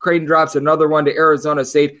BYU. Creighton drops another one to Arizona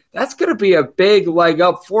State. That's going to be a big leg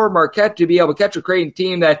up for Marquette to be able to catch a Creighton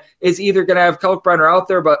team that is either going to have Kalkbrenner out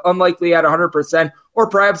there, but unlikely at 100%, or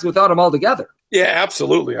perhaps without him altogether. Yeah,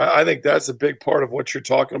 absolutely. I think that's a big part of what you're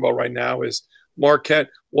talking about right now is Marquette.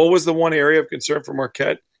 What was the one area of concern for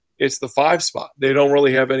Marquette? It's the 5 spot. They don't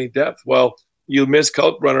really have any depth. Well, you miss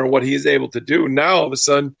Kalkbrenner, what he's able to do. Now, all of a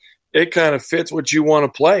sudden, it kind of fits what you want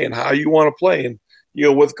to play and how you want to play. And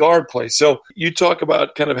with guard play. So you talk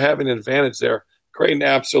about kind of having an advantage there. Creighton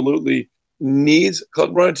absolutely needs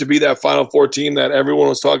Kalkbrenner to be that Final Four team that everyone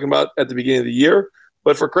was talking about at the beginning of the year.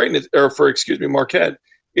 But for Marquette,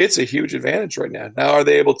 it's a huge advantage right now. Now are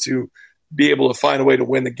they able to find a way to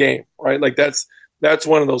win the game, right? Like that's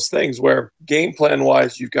one of those things where game plan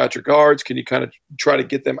wise, you've got your guards. Can you kind of try to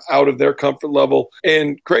get them out of their comfort level?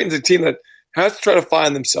 And Creighton's a team that has to try to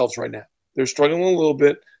find themselves right now. They're struggling a little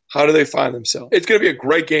bit. How do they find themselves? It's going to be a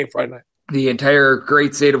great game Friday night. The entire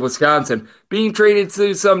great state of Wisconsin being treated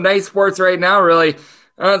to some nice sports right now, really,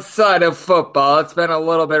 outside of football. It's been a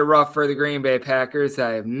little bit rough for the Green Bay Packers.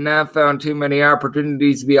 I have not found too many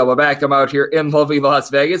opportunities to be able to back them out here in lovely Las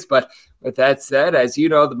Vegas. But with that said, as you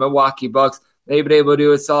know, the Milwaukee Bucks, they've been able to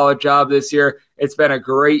do a solid job this year. It's been a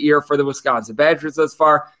great year for the Wisconsin Badgers thus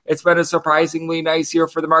far. It's been a surprisingly nice year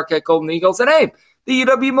for the Marquette Golden Eagles. And hey, the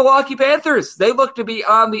UW Milwaukee Panthers, they look to be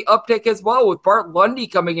on the uptick as well, with Bart Lundy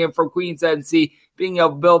coming in from Queens NC, being able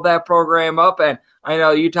to build that program up. And I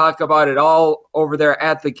know you talk about it all over there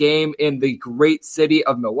at the game in the great city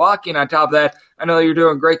of Milwaukee. And on top of that, I know you're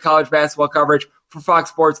doing great college basketball coverage for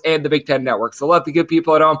Fox Sports and the Big Ten Network. So let the good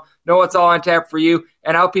people at home know what's all on tap for you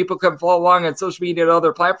and how people can follow along on social media and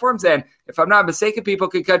other platforms. And if I'm not mistaken, people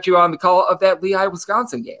can cut you on the call of that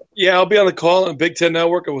Lehigh-Wisconsin game. Yeah, I'll be on the call on Big Ten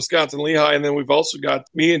Network of Wisconsin-Lehigh. And then we've also got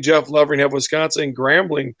me and Jeff Lovering have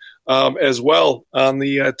Wisconsin-Grambling as well on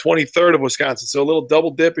the 23rd of Wisconsin. So a little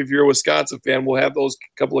double dip if you're a Wisconsin fan. We'll have those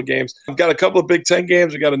couple of games. I've got a couple of Big Ten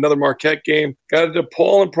games. We've got another Marquette game. Got a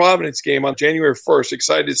DePaul and Providence game on January 1st.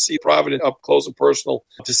 Excited to see Providence up close and personal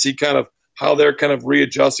to see kind of how they're kind of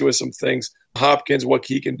readjusting with some things. Hopkins, what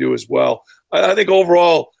he can do as well. I think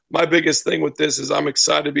overall, my biggest thing with this is I'm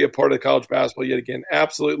excited to be a part of college basketball yet again.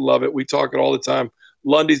 Absolutely love it. We talk it all the time.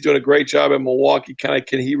 Lundy's doing a great job at Milwaukee.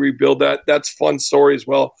 Can he rebuild that? That's a fun story as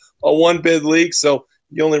well. A one-bid league, so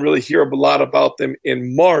you only really hear a lot about them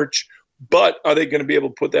in March. But are they going to be able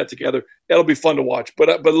to put that together? It'll be fun to watch.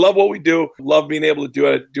 But love what we do. Love being able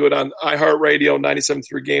to do it on iHeartRadio,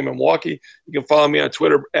 97.3 Game in Milwaukee. You can follow me on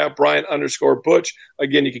Twitter at Brian_Butch.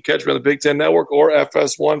 Again, you can catch me on the Big Ten Network or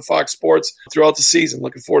FS1 Fox Sports throughout the season.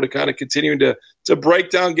 Looking forward to kind of continuing to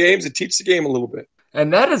break down games and teach the game a little bit.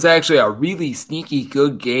 And that is actually a really sneaky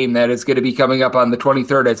good game that is going to be coming up on the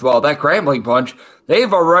 23rd as well. That Grambling Bunch,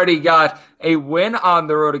 they've already got a win on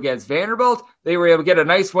the road against Vanderbilt. They were able to get a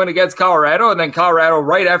nice win against Colorado, and then Colorado,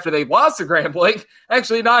 right after they lost to Grambling,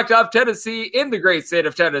 actually knocked off Tennessee in the great state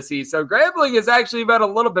of Tennessee. So Grambling has actually been a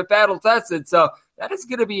little bit battle-tested. So that is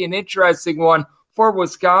going to be an interesting one for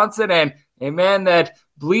Wisconsin, and a man that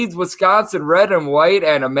bleeds Wisconsin red and white,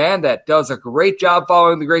 and a man that does a great job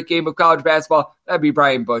following the great game of college basketball. That'd be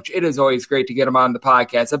Brian Butch. It is always great to get him on the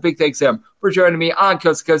podcast. A big thanks to him for joining me on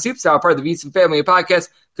Coast to Coast Hoops, now part of the VSiN family of podcasts.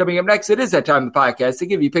 Coming up next, it is that time of the podcast to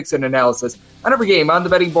give you picks and analysis on every game on the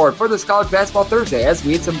betting board for this College Basketball Thursday as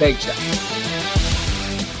we hit some bank checks.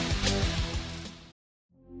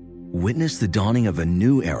 Witness the dawning of a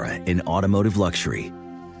new era in automotive luxury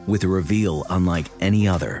with a reveal unlike any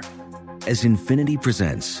other, as Infiniti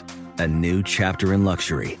presents a new chapter in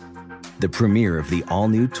luxury, the premiere of the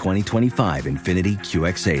all-new 2025 Infiniti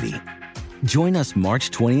QX80. Join us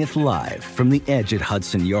March 20th live from the Edge at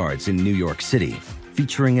Hudson Yards in New York City,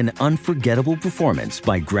 featuring an unforgettable performance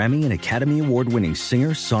by Grammy and Academy Award-winning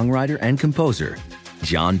singer, songwriter, and composer,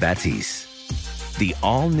 Jon Batiste. The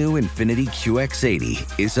all-new Infiniti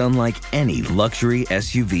QX80 is unlike any luxury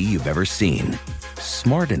SUV you've ever seen.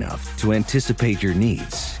 Smart enough to anticipate your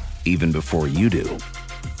needs, even before you do.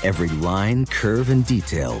 Every line, curve, and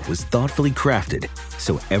detail was thoughtfully crafted,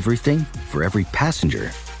 so everything for every passenger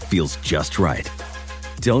feels just right.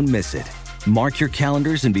 Don't miss it. Mark your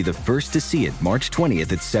calendars and be the first to see it March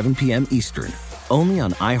 20th at 7 p.m. Eastern, only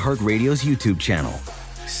on iHeartRadio's YouTube channel.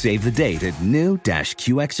 Save the date at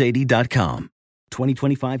new-QX80.com.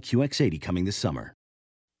 2025 QX80 coming this summer.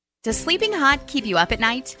 Does sleeping hot keep you up at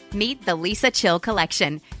night? Meet the Lisa Chill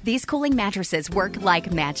Collection. These cooling mattresses work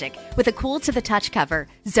like magic with a cool-to-the-touch cover,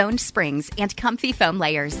 zoned springs, and comfy foam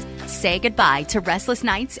layers. Say goodbye to restless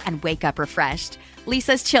nights and wake up refreshed.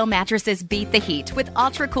 Lisa's Chill mattresses beat the heat with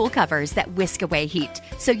ultra-cool covers that whisk away heat,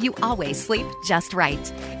 so you always sleep just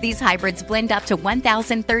right. These hybrids blend up to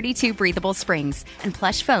 1,032 breathable springs and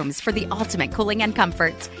plush foams for the ultimate cooling and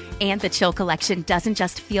comfort. And the Chill collection doesn't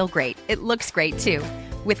just feel great, it looks great too,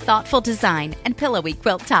 with thoughtful design and pillowy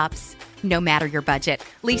quilt tops. No matter your budget,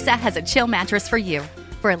 Lisa has a Chill mattress for you.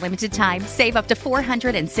 For a limited time, save up to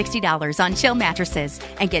 $460 on Chill mattresses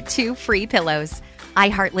and get 2 free pillows.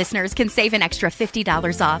 iHeart listeners can save an extra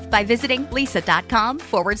 $50 off by visiting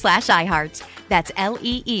lisa.com/iHeart. That's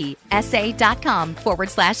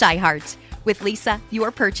LEESA.com/iHeart. With Lisa,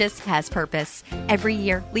 your purchase has purpose. Every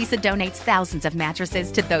year, Lisa donates thousands of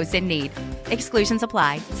mattresses to those in need. Exclusions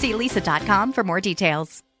apply. See lisa.com for more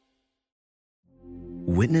details.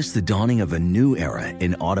 Witness the dawning of a new era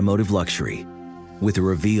in automotive luxury with a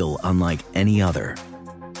reveal unlike any other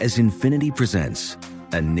as Infiniti presents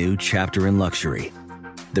a new chapter in luxury,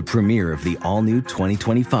 the premiere of the all-new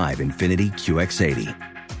 2025 Infiniti QX80.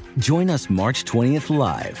 Join us March 20th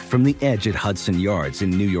live from the Edge at Hudson Yards in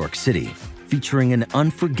New York City, featuring an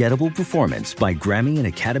unforgettable performance by Grammy and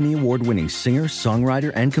Academy Award-winning singer,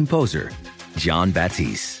 songwriter, and composer, Jon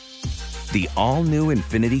Batiste. The all-new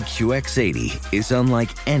Infiniti QX80 is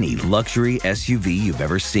unlike any luxury SUV you've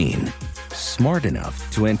ever seen. Smart enough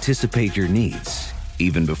to anticipate your needs,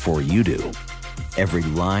 even before you do. Every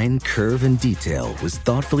line, curve, and detail was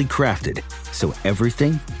thoughtfully crafted, so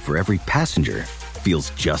everything for every passenger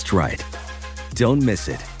feels just right. Don't miss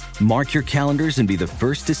it. Mark your calendars and be the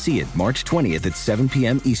first to see it March 20th at 7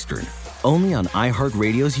 p.m. Eastern, only on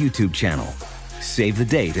iHeartRadio's YouTube channel. Save the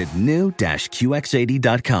date at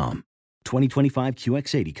new-QX80.com. 2025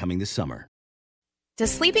 QX80 coming this summer.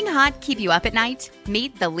 Does sleeping hot keep you up at night?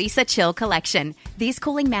 Meet the Lisa Chill Collection. These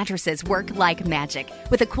cooling mattresses work like magic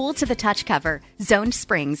with a cool-to-the-touch cover, zoned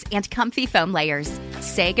springs, and comfy foam layers.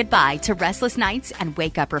 Say goodbye to restless nights and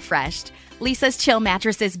wake up refreshed. Lisa's Chill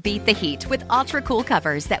mattresses beat the heat with ultra-cool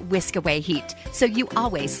covers that whisk away heat, so you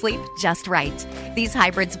always sleep just right. These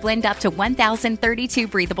hybrids blend up to 1,032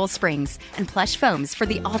 breathable springs and plush foams for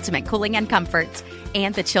the ultimate cooling and comfort.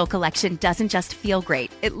 And the Chill Collection doesn't just feel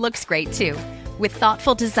great, it looks great too, with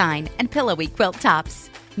thoughtful design and pillowy quilt tops.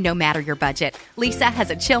 No matter your budget, Lisa has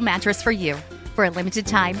a Chill mattress for you. For a limited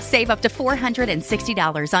time, save up to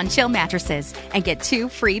 $460 on Chill mattresses and get 2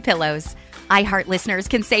 free pillows. iHeart listeners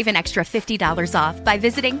can save an extra $50 off by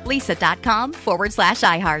visiting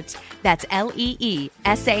lisa.com/iHeart. That's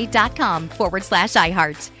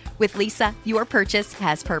LEESA.com/iHeart. With Lisa, your purchase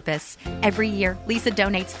has purpose. Every year, Lisa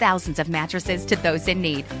donates thousands of mattresses to those in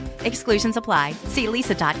need. Exclusions apply. See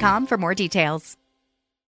lisa.com for more details.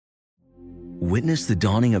 Witness the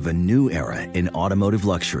dawning of a new era in automotive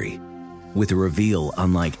luxury with a reveal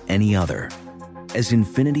unlike any other as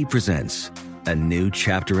Infiniti presents a new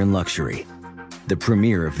chapter in luxury, the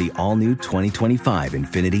premiere of the all-new 2025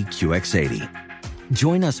 Infiniti QX80.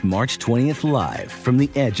 Join us March 20th live from the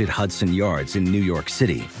Edge at Hudson Yards in New York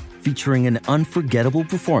City, featuring an unforgettable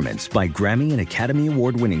performance by Grammy and Academy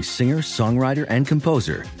Award-winning singer, songwriter, and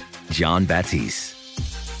composer, Jon Batiste.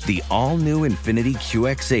 The all-new Infiniti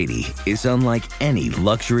QX80 is unlike any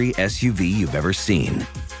luxury SUV you've ever seen.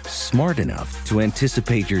 Smart enough to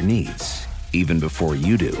anticipate your needs, even before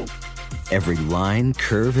you do. Every line,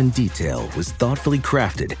 curve, and detail was thoughtfully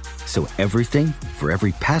crafted, so everything for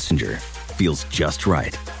every passenger feels just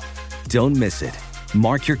right. Don't miss it.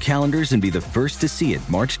 Mark your calendars and be the first to see it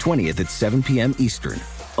March 20th at 7 p.m. Eastern,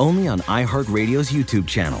 only on iHeartRadio's YouTube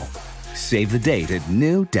channel. Save the date at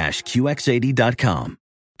new-QX80.com.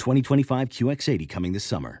 2025 QX80 coming this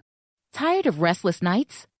summer. Tired of restless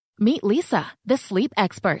nights? Meet Lisa, the sleep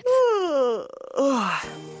experts.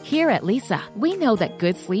 Here at Lisa, we know that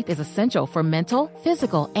good sleep is essential for mental,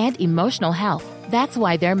 physical, and emotional health. That's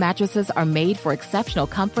why their mattresses are made for exceptional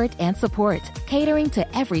comfort and support, catering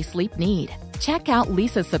to every sleep need. Check out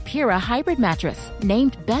Lisa's Sapira Hybrid Mattress,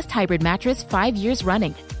 named Best Hybrid Mattress 5 years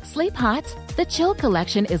running. Sleep hot? The Chill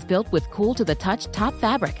Collection is built with cool-to-the-touch top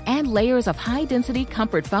fabric and layers of high-density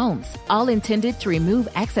comfort foams, all intended to remove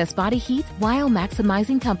excess body heat while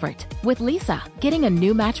maximizing comfort. With Lisa, getting a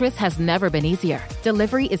new mattress has never been easier.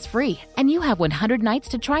 Delivery is free, and you have 100 nights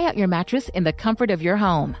to try out your mattress in the comfort of your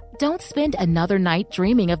home. Don't spend another night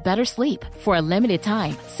dreaming of better sleep. For a limited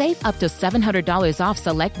time, save up to $700 off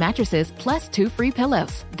select mattresses plus 2 free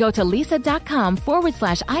pillows. Go to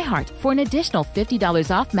lisa.com/iHeart for an additional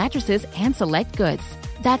 $50 off mattresses and select goods.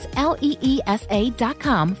 That's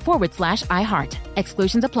LEESA.com/iHeart.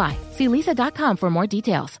 Exclusions apply. See lisa.com for more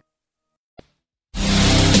details.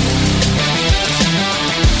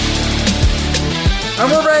 And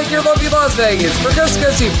we're back here in lovely Las Vegas for Gus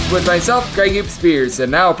with myself, Greg Hoops Spears,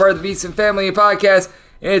 and now part of the VSiN Family Podcast.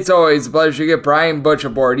 It's always a pleasure to get Brian Butch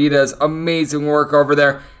aboard. He does amazing work over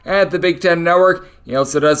there at the Big Ten Network. He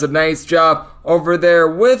also does a nice job over there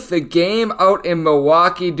with the game out in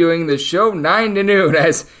Milwaukee doing the show 9 to noon.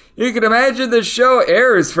 As you can imagine, the show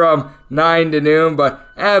airs from 9 to noon, but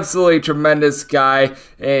absolutely tremendous guy.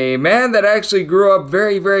 A man that actually grew up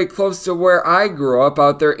very, very close to where I grew up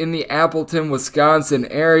out there in the Appleton, Wisconsin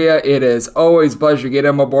area. It is always a pleasure to get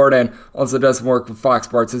him aboard, and also does some work with Fox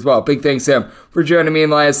Sports as well. Big thanks to him for joining me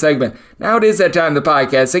in the last segment. Now it is that time of the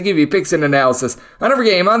podcast. I give you picks and analysis on every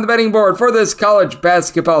game on the betting board for this college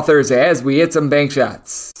basketball Thursday as we hit some bank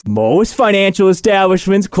shots. Most financial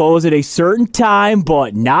establishments close at a certain time,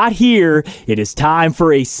 but not here. It is time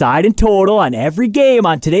for a side and total on every game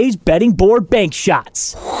on today's betting board bank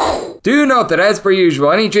shots. Do note that as per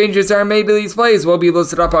usual, any changes are made to these plays will be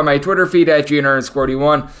listed up on my Twitter feed at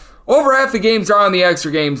GN_41. Over half the games are on the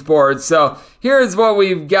extra games board, so here's what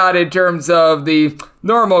we've got in terms of the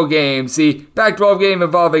normal games. The Pac-12 game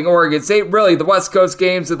involving Oregon State, really the West Coast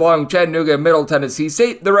games along Chattanooga and Middle Tennessee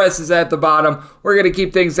State. The rest is at the bottom. We're going to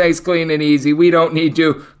keep things nice, clean, and easy. We don't need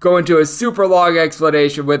to go into a super long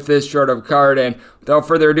explanation with this short of card, and without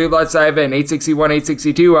further ado, let's dive in. 861,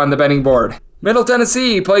 862 on the betting board. Middle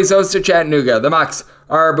Tennessee plays host to Chattanooga. The Mocs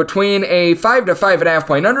are between a 5 to 5.5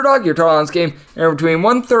 point underdog. Your total on this game are between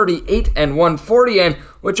 138 and 140, and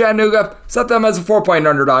with Chattanooga, set them as a 4-point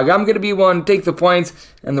underdog. I'm going to be one to take the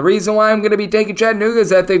points, and the reason why I'm going to be taking Chattanooga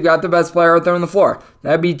is that they've got the best player out there on the floor.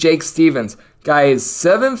 That'd be Jake Stevens. Guy is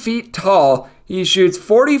 7 feet tall. He shoots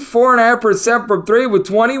 44.5% from 3 with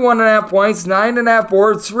 21.5 points, 9.5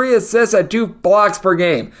 boards, 3 assists at 2 blocks per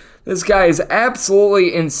game. This guy is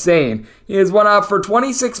absolutely insane. He has went off for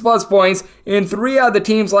 26 plus points in 3 out of the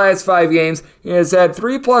team's last 5 games. He has had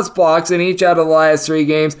 3 plus blocks in each out of the last 3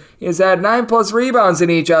 games. He has had 9 plus rebounds in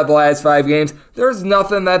each out of the last 5 games. There's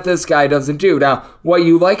nothing that this guy doesn't do. Now, what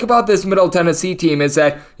you like about this Middle Tennessee team is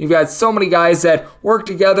that you've got so many guys that work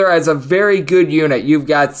together as a very good unit. You've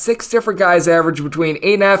got 6 different guys average between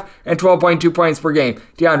 8.5 and 12.2 points per game.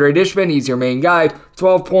 DeAndre Dishman, he's your main guy.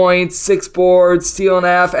 12 points, 6 boards, steal and a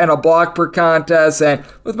half, and a block per contest. And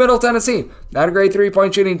with Middle Tennessee, not a great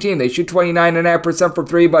 3-point shooting team. They shoot 29.5% from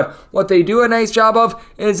 3, but what they do a nice job of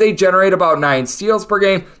is they generate about 9 steals per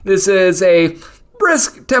game. This is a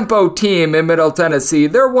brisk tempo team in Middle Tennessee.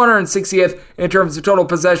 They're 160th in terms of total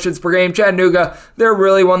possessions per game. Chattanooga, they're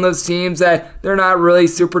really one of those teams that they're not really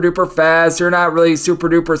super duper fast. They're not really super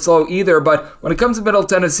duper slow either. But when it comes to Middle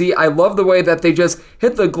Tennessee, I love the way that they just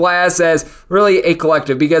hit the glass as really a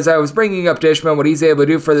collective, because I was bringing up Dishman, what he's able to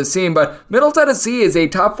do for this team. But Middle Tennessee is a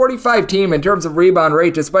top 45 team in terms of rebound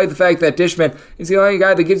rate, despite the fact that Dishman is the only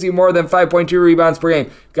guy that gives you more than 5.2 rebounds per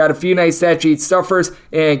game. Got a few nice stat sheet stuffers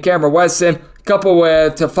in Cameron Weston, couple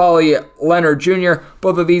with Tafali Leonard Jr.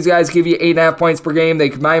 Both of these guys give you 8.5 points per game. They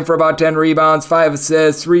combine for about 10 rebounds, 5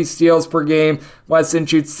 assists, 3 steals per game. Weston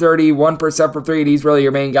shoots 31% from 3, and he's really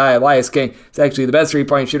your main guy. Elias King is actually the best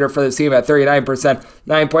 3-point shooter for this team at 39%,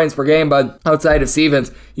 9 points per game. But outside of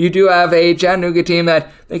Stevens, you do have a Chattanooga team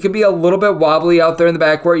that they can be a little bit wobbly out there in the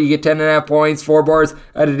backcourt. You get 10.5 points, 4 boards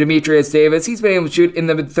out of Demetrius Davis. He's been able to shoot in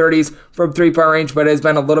the mid-30s from 3-point range, but has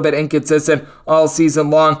been a little bit inconsistent all season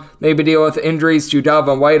long. They've been dealing with injuries to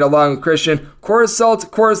Dalvin White along with Christian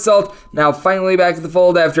Coruscant, now finally back in the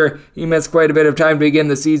fold after he missed quite a bit of time to begin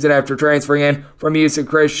the season after transferring in from Houston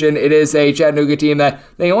Christian. It is a Chattanooga team that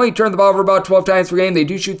they only turn the ball over about 12 times per game. They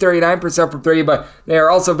do shoot 39% from 3, but they are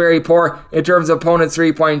also very poor in terms of opponents'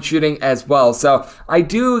 3-point shooting as well. So I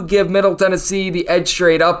do give Middle Tennessee the edge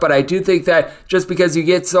straight up, but I do think that just because you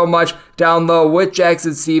get so much down low with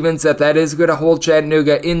Jackson Stevens, that is going to hold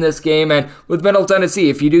Chattanooga in this game. And with Middle Tennessee,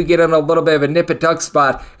 if you do get in a little bit of a nip and tuck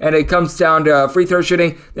spot and it comes down to free throw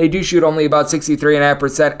shooting, they do shoot only about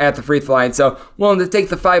 63.5% at the free throw line. So willing to take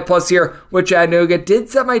the 5+ here with Chattanooga. Did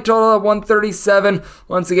set my total at 137.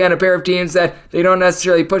 Once again, a pair of teams that they don't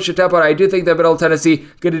necessarily push the tempo. I do think that Middle Tennessee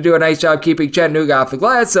going to do a nice job keeping Chattanooga off the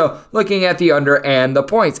glass. So looking at the under and the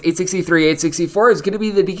points, 863, 864 is going to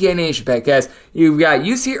be the DK Nation pick, as you've got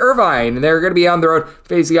UC Irvine, and they're going to be on the road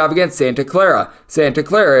facing off against Santa Clara. Santa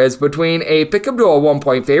Clara is between a pick-em to a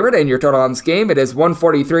 1-point favorite, and your total on this game, it is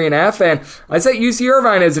 143.5, and I set UC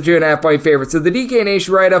Irvine as a 2.5-point favorite. So the DK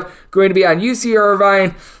Nation write-up going to be on UC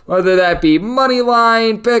Irvine, whether that be money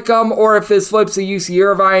line, pick 'em, or if this flips to UC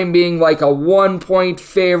Irvine being like a 1-point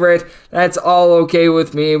favorite. That's all okay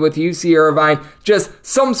with me. With UC Irvine, just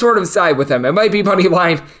some sort of side with them. It might be money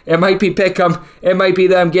line, it might be pick 'em, it might be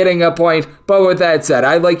them getting a point. But with that said,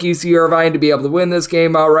 I'd like UC Irvine to be able to win this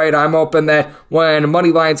game outright. I'm hoping that when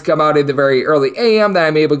money lines come out in the very early AM, that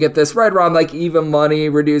I'm able to get this right around like even money,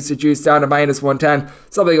 reduce the juice down to minus 110,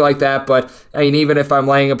 something like that. But I mean, even if I'm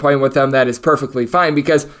laying a point with them, that is perfectly fine,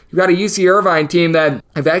 because you've got a UC Irvine team that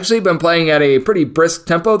have actually been playing at a pretty brisk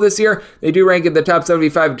tempo this year. They do rank in the top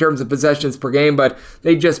 75 in terms of possessions per game, but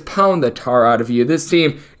they just pound the tar out of you. This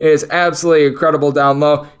team is absolutely incredible down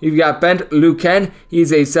low. You've got Bent Luken.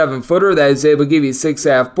 He's a 7-footer that is able to give you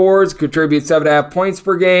 6.5 boards, contribute 7.5 points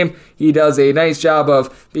per game. He does a nice job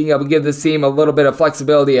of being able to give this team a little bit of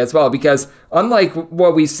flexibility as well, because unlike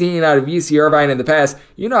what we've seen out of UC Irvine in the past,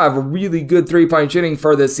 have a really good three-point shooting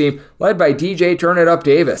for this team, led by DJ Turn It Up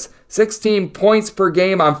Davis. 16 points per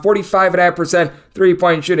game on 45.5%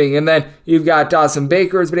 three-point shooting. And then you've got Dawson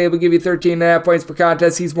Baker, who's been able to give you 13.5 points per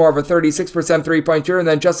contest. He's more of a 36% three-point shooter. And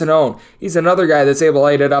then Justin Owen, he's another guy that's able to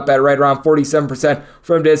light it up at right around 47%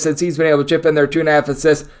 from distance. He's been able to chip in there 2.5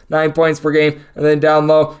 assists, 9 points per game. And then down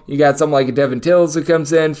low, you got someone like Devin Tills who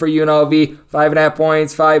comes in for UNLV, 5.5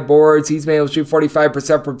 points, 5 boards. He's been able to shoot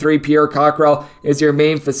 45% from 3. Pierre Cockrell is your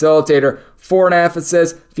main facilitator. 4.5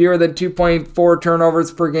 assists, fewer than 2.4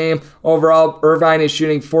 turnovers per game. Overall, Irvine is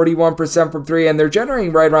shooting 41% from 3, and they're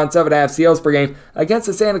generating right around 7.5 steals per game against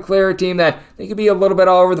the Santa Clara team that they could be a little bit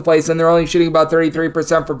all over the place, and they're only shooting about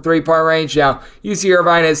 33% from 3-point range now. UC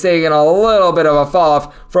Irvine is taking a little bit of a fall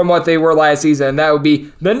off from what they were last season, and that would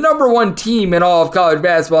be the number 1 team in all of college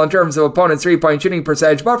basketball in terms of opponents' 3-point shooting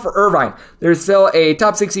percentage. But for Irvine, they're still a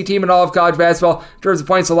top 60 team in all of college basketball in terms of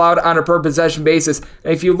points allowed on a per possession basis.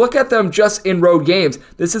 And if you look at them just in road games,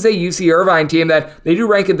 this is a UC Irvine team that they do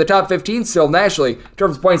rank in the top 15 still nationally in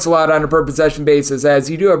terms of points allowed on a per possession basis, as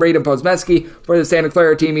you do have Braden Posmeski for the Santa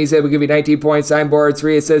Clara team. He's able to give you 19 points, 9 boards,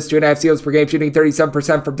 3 assists, 2.5 steals per game, shooting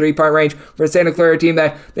 37% from 3-point range for a Santa Clara team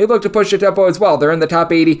that they look to push the tempo as well. They're in the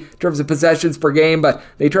top 80 in terms of possessions per game, but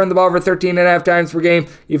they turn the ball over 13.5 times per game.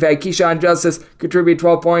 You've had Keyshawn Justice contribute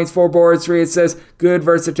 12 points, 4 boards, 3 assists, good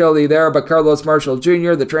versatility there, but Carlos Marshall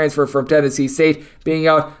Jr., the transfer from Tennessee State, being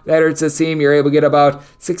out, that hurts this team. You're able to get about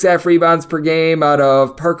 6.5 rebounds per game out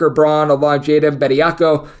of Parker Braun along Jaden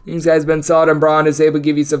Bediako. These guys have been solid, and Braun is able to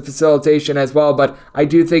give you some facilitation as well, but I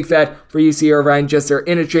do think that for UC Irvine, just their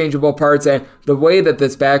interchangeable parts and the way that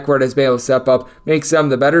this backcourt has been able to step up makes them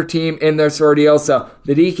the better team in their sortie. So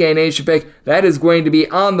the DK Nation pick, that is going to be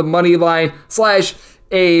on the money line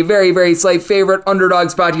 / a very, very slight favorite underdog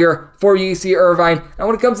spot here for UC Irvine. And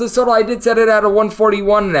when it comes to this total, I did set it at a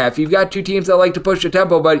 141.5. You've got two teams that like to push the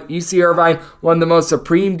tempo, but UC Irvine, one of the most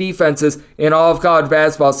supreme defenses in all of college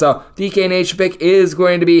basketball. So DK Nation pick is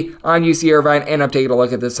going to be on UC Irvine, and I'm taking a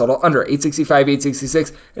look at this total under 865,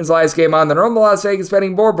 866 is the last game on the normal Las Vegas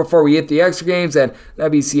betting board before we hit the extra games, and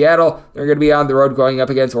that'd be Seattle. They're going to be on the road going up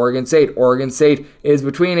against Oregon State. Oregon State is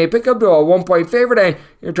between a pickup to a 1-point favorite, and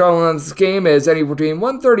your total on this game is anywhere between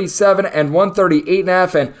 137 and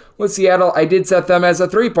 138.5, and with Seattle, I did set them as a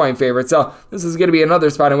 3-point favorite, so this is going to be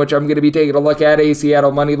another spot in which I'm going to be taking a look at a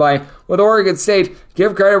Seattle money line. With Oregon State,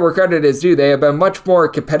 give credit where credit is due. They have been much more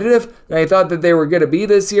competitive than I thought that they were going to be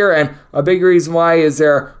this year, and a big reason why is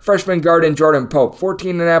their freshman guard in Jordan Pope.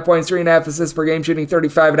 14.5 points, 3.5 assists per game, shooting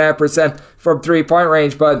 35.5% from 3-point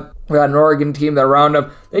range, but we got an Oregon team that around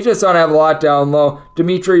them, they just don't have a lot down low.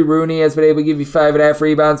 Dimitri Rooney has been able to give you 5.5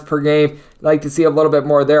 rebounds per game. I'd like to see a little bit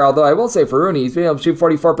more there, although I will say for Rooney, he's been able to shoot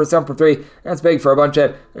 44% from 3. That's big for a bunch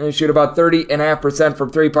that shoot about 30.5%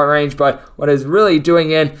 from 3-point range, but what is really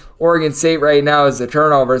doing in Oregon State right now is the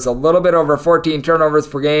turnovers. A little bit over 14 turnovers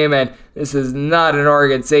per game, and this is not an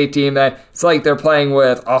Oregon State team that it's like they're playing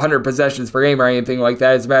with 100 possessions per game or anything like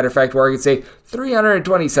that. As a matter of fact, Oregon State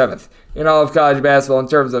 327th in all of college basketball in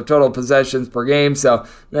terms of total possessions per game, so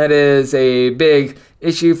that is a big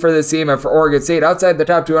issue for this team and for Oregon State. Outside the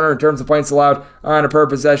top 200 in terms of points allowed on a per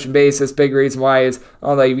possession basis, big reason why is,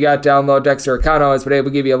 although you've got down low, Dexter Akano has been able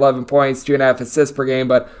to give you 11 points, 2.5 assists per game,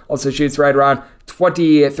 but also shoots right around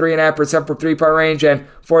 23.5% from 3-point range, and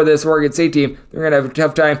for this Oregon State team, they're going to have a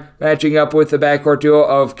tough time matching up with the backcourt duo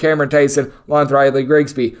of Cameron Tyson along with Riley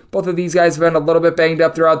Grigsby. Both of these guys have been a little bit banged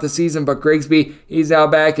up throughout the season, but Grigsby, he's now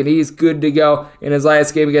back and he's good to go. In his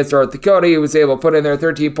last game against North Dakota, he was able to put in there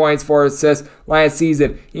 13 points, 4 assists. Last season,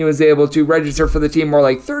 season, he was able to register for the team more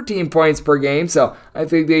like 13 points per game. So I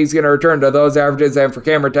think that he's going to return to those averages. And for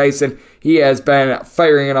Cameron Tyson, he has been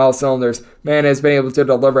firing on all cylinders. Man has been able to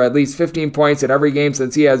deliver at least 15 points in every game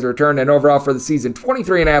since he has returned. And overall for the season,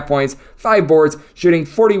 23.5 points, 5 boards, shooting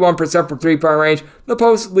 41% from three-point range. The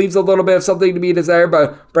post leaves a little bit of something to be desired,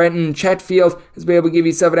 but Brenton Chetfield has been able to give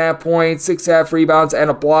you 7.5 points, 6.5 rebounds, and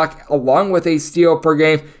a block, along with a steal per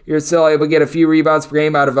game. You're still able to get a few rebounds per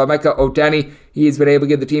game out of Emeka Oteni. He's been able to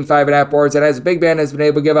give the team 5.5 boards, and as a big man has been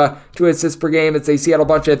able to give 2 assists per game. It's a Seattle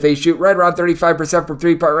bunch that they shoot right around 35% from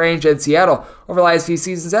three-point range, and Seattle, over the last few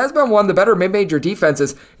seasons, has been one of the better mid-major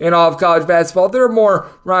defenses in all of college basketball. They're more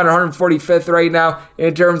around 145th right now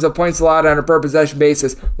in terms of points allowed on a per-possession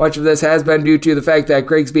basis. Much of this has been due to the fact that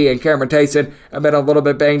Grigsby and Cameron Tyson have been a little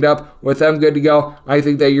bit banged up. With them good to go, I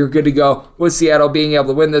think that you're good to go with Seattle being able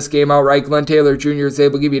to win this game outright. Glenn Taylor Jr. is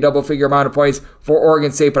able to give you a double-figure amount of points for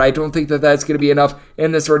Oregon State, but I don't think that that's going to be enough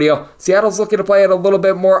in this ordeal. Seattle's looking to play at a little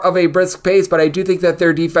bit more of a brisk pace, but I do think that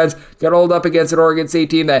their defense got hold up against an Oregon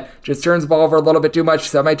State team that just turns the ball over a little bit too much.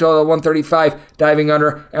 Semi-total 135, diving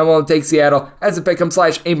under, and we'll take Seattle as a pick'em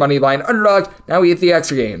 / a money line underdog. Now we hit the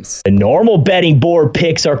extra games. The normal betting board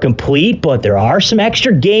picks are complete, but there are some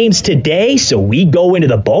extra games today, so we go into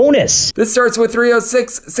the bonus. This starts with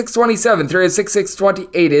 306-627.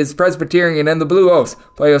 306-628 is Presbyterian and the Blue Oaks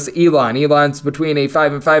play us Elon. Elon's between a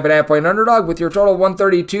 5 and 5.5 point underdog with your total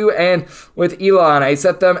 132, and with Elon, I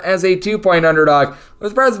set them as a 2-point underdog.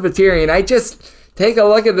 With Presbyterian, I just take a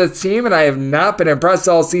look at this team, and I have not been impressed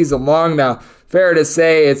all season long now. Fair to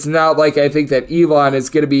say, it's not like I think that Elon is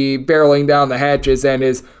going to be barreling down the hatches and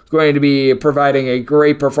is going to be providing a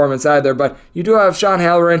great performance either, but you do have Sean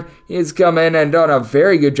Halloran. He's come in and done a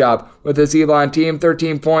very good job with this Elon team.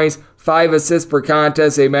 13 points, 5 assists per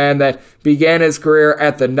contest, a man that began his career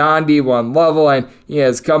at the non-D1 level, and he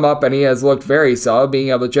has come up and he has looked very solid, being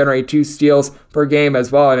able to generate 2 steals per game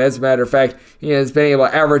as well. And as a matter of fact, he has been able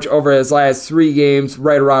to average over his last 3 games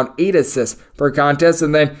right around 8 assists per contest.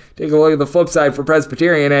 And then take a look at the flip side for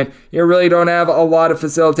Presbyterian, and you really don't have a lot of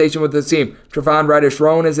facilitation with this team. Trevon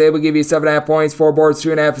Reddish-Rowan is able to give you 7.5 points, 4 boards,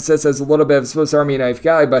 2.5 assists as a little bit of a Swiss Army knife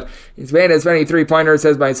guy, but he's made as many 3-pointers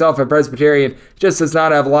as myself, and Presbyterian just does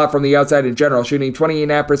not have a lot from the outside in general, shooting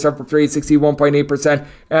 28.5% from 3, 61.8%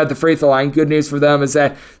 at the free throw line. Good news for them is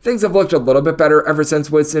that things have looked a little bit better ever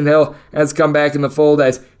since Winston Hill has come back in the fold,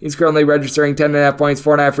 as he's currently registering 10.5 points,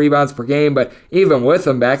 4.5 rebounds per game, but even with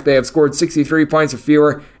him back, they have scored 63 points or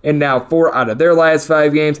fewer in now 4 out of their last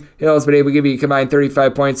 5 games. Hill has been able to give you a combined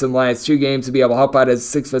 35 points in the last 2 games to be able to help out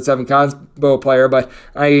as a 6'7" combo player, but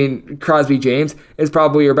I mean, Crosby James is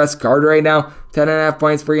probably your best guard right now. 10.5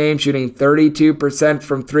 points per game, shooting 32%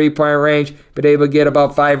 from 3-point range, but able to get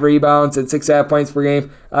about 5 rebounds and 6.5 points per game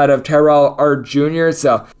out of Terrell Art Jr.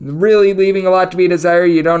 So really leaving a lot to be desired.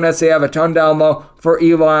 You don't necessarily have a ton down low for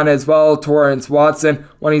Elon as well. Torrance Watson,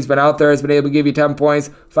 when he's been out there, has been able to give you 10 points,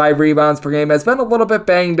 5 rebounds per game. Has been a little bit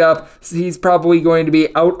banged up. So he's probably going to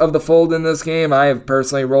be out of the fold in this game. I have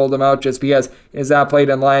personally rolled him out just because he's not played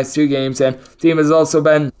in the last 2 games. And the team has also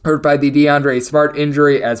been hurt by the DeAndre Smart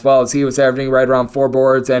injury, as well as he was averaging right around 4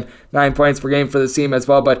 boards and 9 points per game for the team as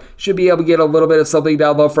well, but should be able to get a little bit of something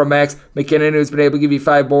down low from Max McKinnon, who's been able to give you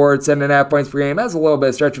 5 boards, 10.5 points per game, has a little bit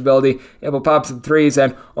of stretchability, able to pop some threes,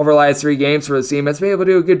 and over the last 3 games for the team, has been able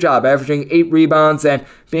to do a good job, averaging 8 rebounds and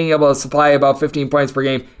being able to supply about 15 points per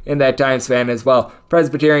game in that time span as well.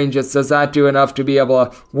 Presbyterian just does not do enough to be able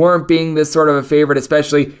to warrant being this sort of a favorite,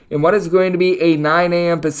 especially in what is going to be a 9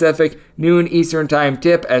 a.m. Pacific, noon Eastern time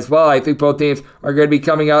tip as well. I think both teams are going to be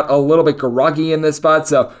coming out a little bit groggy in this spot,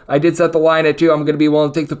 so I did set the line at 2. I'm going to be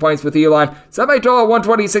willing to take the points with Elon. Semi-total at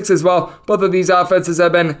 126 as well. Both of these offenses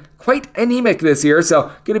have been quite anemic this year, so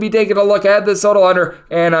going to be taking a look at this total under,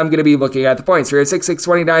 and I'm going to be looking at the points.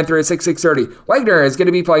 306-629, 306-630. Wagner is going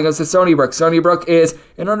to be playing us to Stony Brook. Stony Brook is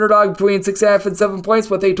an underdog between 6.5 and 7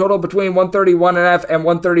 points with a total between 131.5 and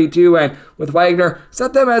 132, and with Wagner,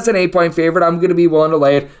 set them as an 8-point favorite. I'm going to be willing to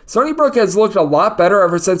lay it. Stony Brook has looked a lot better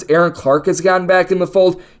ever since Aaron Clark has gotten back in the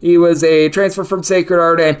fold. He was a transfer from Sacred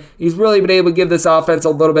Heart, and he's really been able to give this offense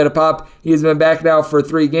a little bit of pop. He's been back now for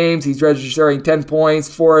 3 games. He's registering 10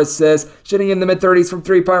 points, 4 assists, shooting in the mid-30s from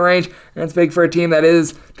 3-point range, and it's big for a team that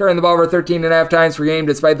is turning the ball over 13.5 times per game,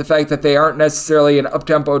 despite the fact that they aren't necessarily an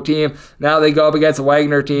up-tempo team. Now they go up against a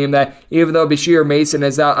Wagner team that, even though Bashir Mason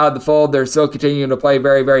is now out of the fold, they're still continuing to play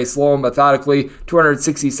very, very slow and methodically.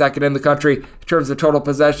 262nd in the country terms of total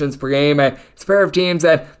possessions per game. And it's a pair of teams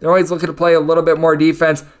that they're always looking to play a little bit more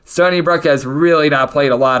defense. Stony Brook has really not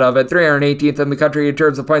played a lot of it. 318th in the country in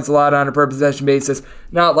terms of points allowed on a per possession basis.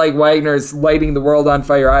 Not like Wagner's lighting the world on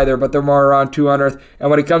fire either, but they're more around 200th. And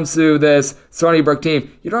when it comes to this Stony Brook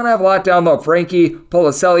team, you don't have a lot down low. Frankie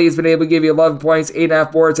Policelli has been able to give you 11 points,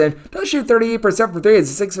 8.5 boards, and does shoot 38% from 3.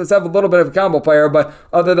 It's a 6'7", a little bit of a combo player, but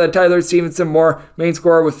other than Tyler Stevenson, more main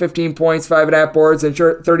scorer with 15 points, 5.5 boards, and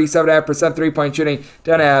 37.5% three-point shooting.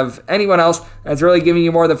 Don't have anyone else that's really giving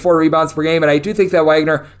you more than 4 rebounds per game, and I do think that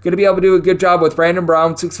Wagner going to be able to do a good job with Brandon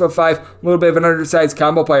Brown, 6'5", a little bit of an undersized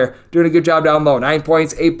combo player, doing a good job down low. 9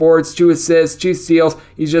 points, 8 boards, 2 assists, 2 steals.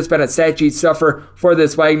 He's just been a stat sheet stuffer for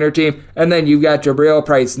this Wagner team. And then you've got Jabril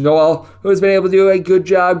Price-Noel, who has been able to do a good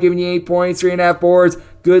job giving you 8 points, 3.5 boards,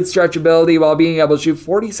 good stretchability while being able to shoot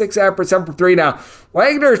 46.5% from 3. Now,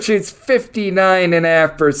 Wagner shoots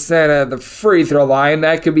 59.5% of the free throw line.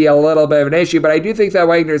 That could be a little bit of an issue, but I do think that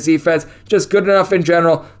Wagner's defense just good enough in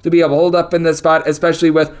general to be able to hold up in this spot, especially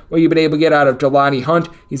with what you've been able to get out of Jelani Hunt.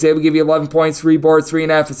 He's able to give you 11 points, 3 boards,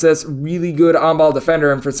 3.5 assists. Really good on-ball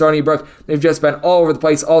defender, and for Stony Brook, they've just been all over the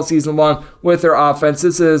place all season long with their offense.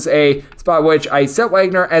 This is a spot which I set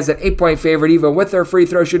Wagner as an 8-point favorite, even with their free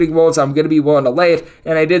throw shooting woes. I'm going to be willing to lay it,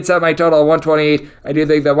 and I did set my total at 128. I do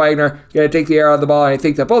think that Wagner going to take the air out of the ball, and I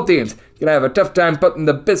think that both teams going to have a tough time putting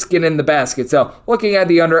the biscuit in the basket. So looking at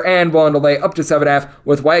the under and willing to lay up to 7.5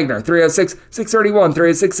 with Wagner. 306, 631,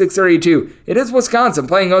 306, 632. It is Wisconsin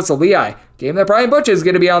playing host to Lehigh. Game that Brian Butch is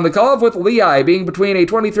going to be on the call of, with Lehigh being between a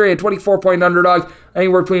 23 and 24 point underdog.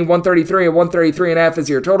 Anywhere between 133 and 133.5 is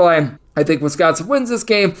your total. And I think Wisconsin wins this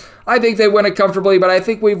game. I think they win it comfortably, but I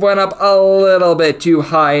think we've went up a little bit too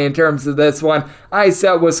high in terms of this one. I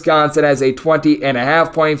set Wisconsin as a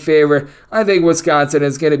 20.5 point favorite. I think Wisconsin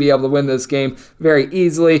is going to be able to win this game very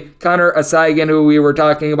easily. Connor Asaigan, who we were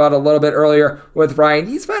talking about a little bit earlier with Ryan,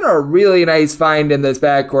 he's been a really nice find in this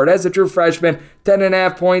backcourt. As a true freshman,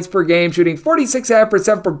 10.5 points per game, shooting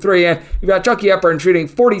 46.5% from 3, and you've got Chucky Hepburn shooting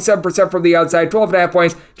 47% from the outside, 12.5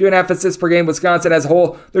 points, 2.5 assists per game. Wisconsin as a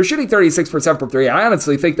whole, they're shooting 36% from 3. I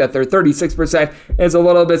honestly think that their 36% is a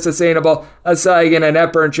little bit sustainable. Asaigan and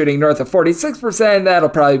Hepburn shooting north of 46%. That'll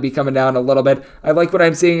probably be coming down a little bit. I like what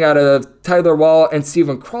I'm seeing out of Tyler Wall and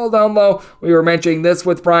Stephen Krull down low. We were mentioning this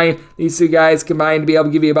with Brian. These two guys combined to be able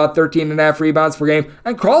to give you about 13.5 rebounds per game,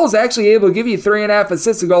 and Krull is actually able to give you 3.5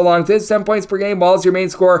 assists to go along with his 10 points per game. Wall's your main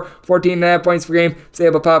scorer, 14.5 points per game. He's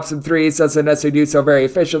able to pop some threes, doesn't necessarily do so very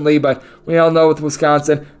efficiently, but we all know with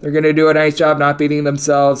Wisconsin, they're going to do a nice job not beating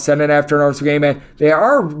themselves. 10.5 turnovers per game, and they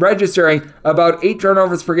are registering about 8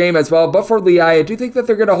 turnovers per game as well. But for Lehigh, I do think that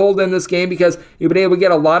they're going to hold in this game because you've been able to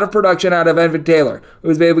get a lot of production out of Evan Taylor,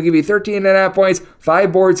 who's able to give you 13.5 points,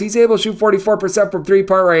 5 boards. He's able to shoot 44% from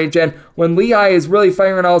 3-point range, and when Lehigh is really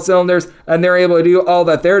firing all cylinders and they're able to do all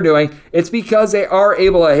that they're doing, it's because they are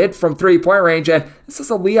able to hit from 3-point range. And this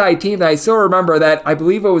is a Lehigh team that I still remember that I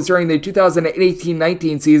believe it was during the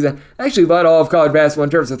 2018-19 season actually led all of college basketball in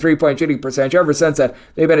terms of 3-point shooting percentage. Ever since that,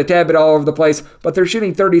 they've been a tad bit all over the place, but they're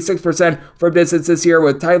shooting 36% from distance this year,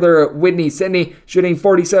 with Tyler Whitney-Sidney shooting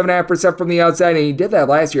 47.5% from the outside, and he did that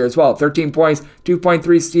last year as well. 13 points,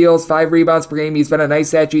 2.3 steals, 5 rebounds per game. He's been a nice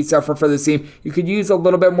stat sheet stuffer for this team. You could use a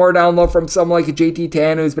little bit more down low from someone like a JT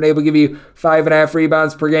Tan, who's been able to give you 5.5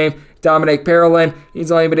 rebounds per game. Dominic Parolin,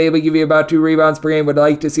 he's only been able to give you about 2 rebounds per game. Would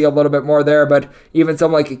like to see a little bit more there, but even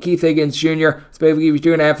someone like a Keith Higgins Jr. is able to give you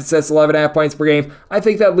 2.5 assists, 11.5 points per game. I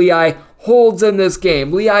think that Lehigh holds in this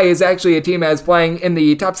game. Lehigh is actually a team that is playing in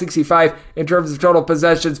the top 65 in terms of total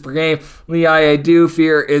possessions per game. Lehigh, I do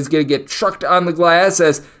fear, is going to get trucked on the glass,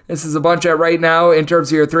 as this is a bunch that right now, in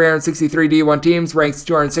terms of your 363 D1 teams, ranks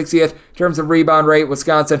 260th. In terms of rebound rate,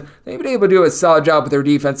 Wisconsin, they've been able to do a solid job with their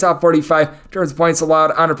defense. Top 45 in terms of points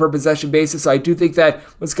allowed on a per possession basis. So I do think that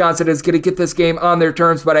Wisconsin is going to get this game on their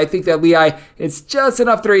terms, but I think that Lehigh, it's just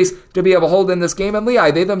enough threes to be able to hold in this game. And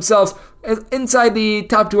Lehigh, they themselves, inside the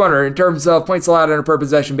top 200 in terms of points allowed on a per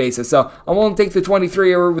possession basis. So I won't take the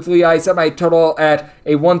 23 over with Lehigh. Set my total at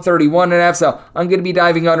a 131.5. So I'm going to be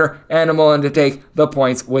diving under, and I'm willing to take the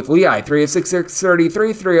points with Lehigh. 306,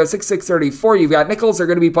 633, 306, 634. You've got Nichols. They're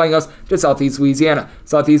going to be playing us to Southeast Louisiana.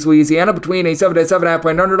 Southeast Louisiana between a 7 to 7.5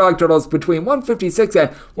 point underdog. Totals between 156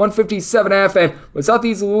 and 157.5. And with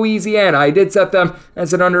Southeast Louisiana, I did set them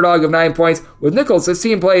as an underdog of 9 points. With Nichols, this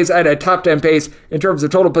team plays at a top 10 pace in terms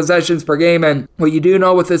of total possessions per game. And what you do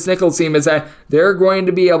know with this Nichols team is that they're going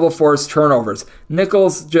to be able to force turnovers.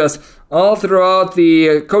 Nichols just all throughout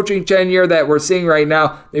the coaching tenure that we're seeing right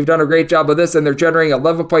now. They've done a great job of this, and they're generating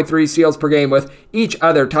 11.3 steals per game, with each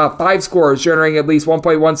of their top 5 scorers generating at least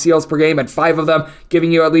 1.1 steals per game, and 5 of them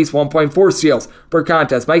giving you at least 1.4 steals per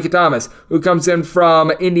contest. Micah Thomas, who comes in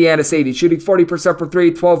from Indiana State, he's shooting 40% for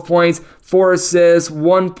 3, 12 points, 4 assists,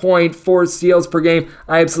 1.4 steals per game.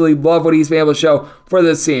 I absolutely love what he's been able to show for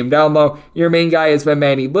this team. Down low, your main guy has been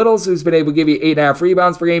Manny Littles, who's been able to give you 8.5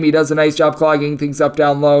 rebounds per game. He does a nice job clogging things up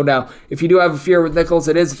down low. Now, if you do have a fear with Nichols,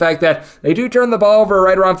 it is the fact that they do turn the ball over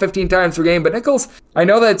right around 15 times per game. But Nichols, I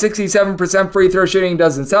know that 67% free throw shooting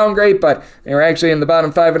doesn't sound great, but they were actually in the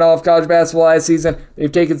bottom 5 in all of college basketball last season.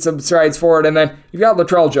 They've taken some strides forward. And then you've got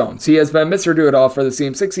Latrell Jones. He has been Mr. Do-It-All for the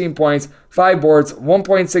team. 16 points, 5 boards,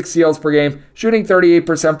 1.6 steals per game, shooting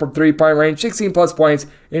 38% from 3-point range, 16 plus points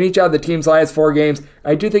in each of the team's last 4 games.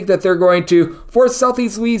 I do think that they're going to force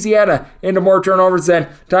Southeast Louisiana into more turnovers than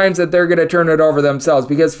times that they're going to turn it over themselves,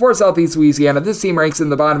 because for Southeast Louisiana, this team ranks in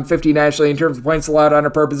the bottom 50 nationally in terms of points allowed on a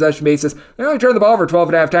per possession basis. They only turn the ball over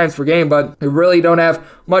 12.5 times per game, but they really don't have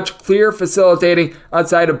much clear facilitating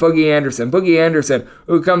outside of Boogie Anderson. Boogie Anderson,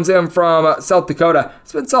 who comes in from South Dakota,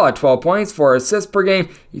 has been solid, 12 points, 4 assists per game.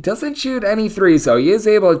 He doesn't shoot any threes, so he is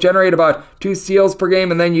able to generate about 2 steals per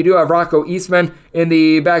game. And then you do have Rocco Eastman in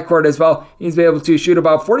the backcourt as well. He's been able to shoot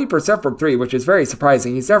about 40% from 3, which is very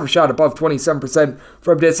surprising. He's never shot above 27%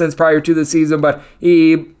 from distance prior to the season, but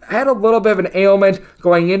he had a little bit of an ailment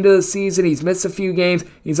going into the season. He's missed a few games.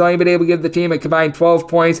 He's only been able to give the team a combined 12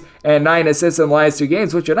 points and 9 assists in the last 2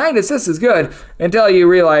 games, which a 9 assists is good until you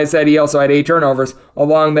realize that he also had 8 turnovers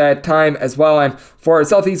along that time as well. And for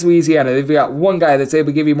Southeast Louisiana, they've got one guy that's able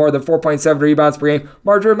to give you more than 4.7 rebounds per game,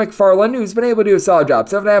 Marjorie McFarland, who's been able to do a solid job.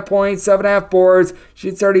 7.5 points, 7.5 boards,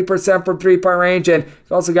 shoots 30% from 3-point range, and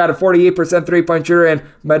you've also got a 48% 3-point shooter in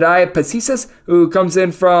Madai Pasisis, who comes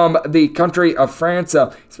in from the country of France.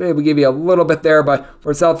 So he's been able to give you a little bit there, but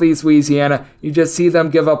for Southeast Louisiana, you just see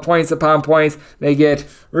them give up points upon points. They get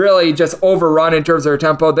really just overrun in terms of their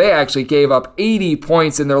tempo. They actually gave up 80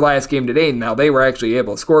 points in their last game to Dayton. Now, they were actually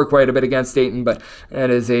able to score quite a bit against Dayton, but it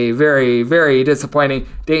is a very, very disappointing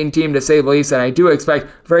Dayton team to say the least, and I do expect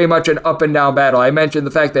very much an up and down battle. I mentioned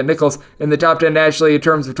the fact that Nichols in the top 10 nationally in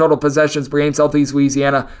terms of total possessions per game. Southeast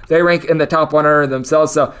Louisiana, they rank in the top 100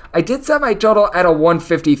 themselves, so I did set my total at a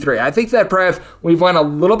 153. I think that perhaps we've went a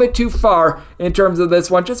little bit too far in terms of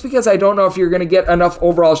this one, just because I don't know if you're going to get enough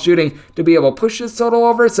overall shooting to be able to push this total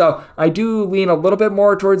over, so I do lean a little bit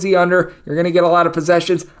more towards the under. You're going to get a lot of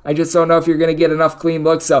possessions. I just don't know if you're going to get enough clean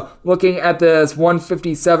looks, so looking at this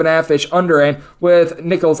 157.5-ish under end with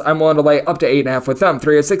Nichols, I'm willing to lay up to 8.5 with them.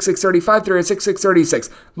 306, 635, 306, 636.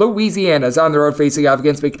 Louisiana's on the road facing off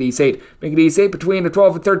against McNeese State. McNeese State between a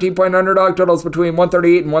 12 and 13-point underdog, totals between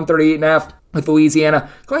 138 and 138.5. With Louisiana,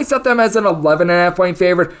 going to set them as an 11.5 point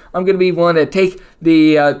favorite. I'm going to be willing to take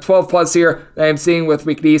the 12 plus here that I'm seeing with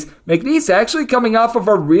McNeese. McNeese actually coming off of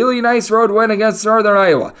a really nice road win against Northern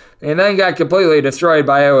Iowa, and then got completely destroyed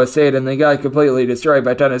by Iowa State, and they got completely destroyed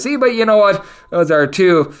by Tennessee. But you know what? Those are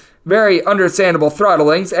two very understandable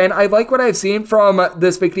throttlings, and I like what I've seen from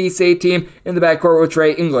this McNeese State team in the backcourt with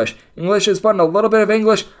Trey English. English is putting a little bit of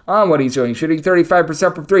English on what he's doing, shooting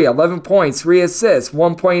 35% from 3, 11 points, 3 assists,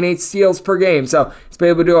 1.8 steals per game. So he's been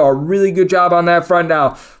able to do a really good job on that front.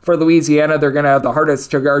 Now, for Louisiana, they're going to have the hardest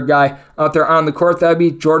to guard guy out there on the court. That would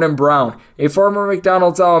be Jordan Brown, a former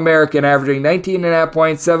McDonald's All-American, averaging 19.5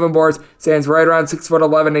 points, 7 boards, stands right around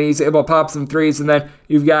 6'11", and he's able to pop some threes. And then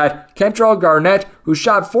you've got Kentrell Garnett, who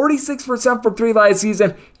shot 46% from 3 last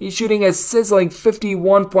season. He's shooting a sizzling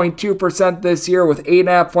 51.2% this year with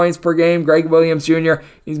 8.5 points per game. Greg Williams Jr.,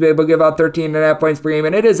 he's been able to give out 13.5 points per game,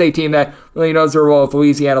 and it is a team that really knows their role with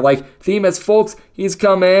Louisiana. Like Themis Folks, he's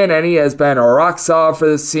come in and he has been a rock solid for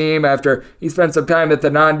this team after he spent some time at the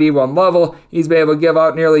non-D1 level. He's been able to give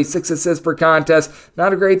out nearly 6 assists per contest.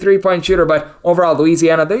 Not a great 3-point shooter, but overall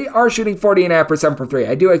Louisiana, they are shooting 40.5% from 3.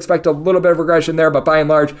 I do expect a little bit of regression there, but by and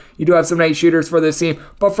large, you do have some nice shooters for this team.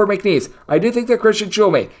 But for McNeese, I do think that Christian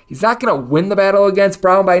Schulmate, he's not going to win the battle against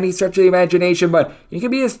Brown by any stretch of the imagination, but he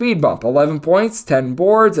can be a speed bump. 11 points, 10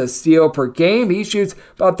 boards, a steal per game. He shoots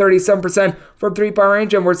about 37% from 3-point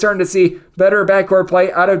range, and we're starting to see better backcourt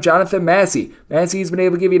play out of Jonathan Massey. Massey's been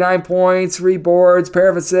able to give you 9 points, 3 boards, pair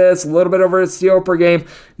of assists, a little bit over a steal per game.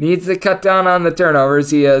 Needs to cut down on the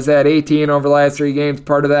turnovers. He has had 18 over the last 3 games.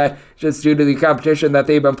 Part of that just due to the competition that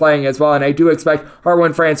they've been playing as well. And I do expect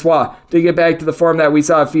Harwin Francois to get back to the form that we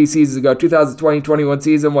saw a few seasons ago. 2020-21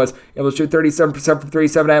 season was able to shoot 37% from 3,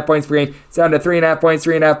 7.5 points per game. It's down to 3.5 points,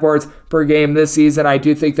 3.5 boards per game this season. I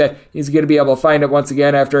do think that he's going to be able to find it once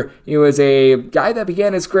again after he was a guy that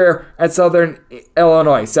began his career at Southern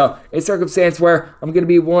Illinois. So a circumstance where I'm going to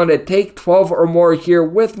be willing to take 12 or more here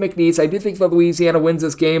with McNeese. I do think that Louisiana wins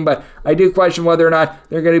this game, but I do question whether or not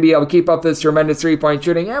they're going to be able to keep up this tremendous three-point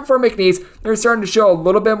shooting. And for McNeese, they're starting to show a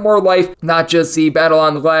little bit more life, not just the battle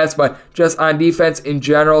on the glass, but just on defense in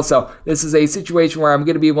general. So this is a situation where I'm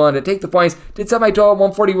going to be willing to take the points. Did set my total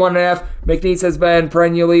at 141.5. McNeese has been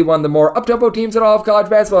perennially one of the more up-tempo teams in all of college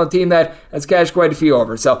basketball, a team that has cashed quite a few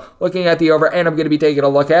over. So looking at the over, and I'm going to be taking a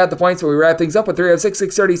look at the points, so we wrap things up with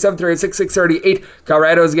 306-637, 306-638.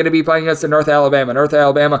 Colorado is going to be playing us in North Alabama. North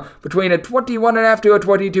Alabama between a 21.5 to a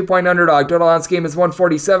 22-point underdog. Total on this game is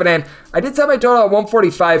 147, and I did set my total at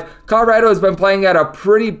 145. Colorado has been playing at a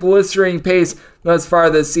pretty blistering pace thus far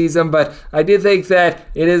this season, but I do think that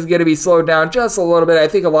it is going to be slowed down just a little bit. I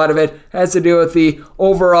think a lot of it has to do with the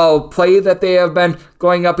overall play that they have been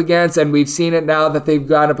going up against, and we've seen it now that they've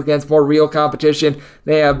gone up against more real competition.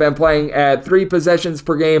 They have been playing at 3 possessions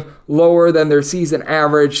per game, lower than their season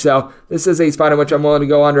average, so this is a spot in which I'm willing to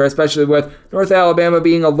go under, especially with North Alabama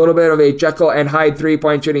being a little bit of a Jekyll and Hyde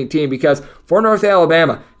three-point shooting team, because for North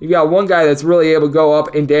Alabama, you've got one guy that's really able to go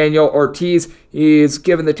up in Daniel Ortiz. He's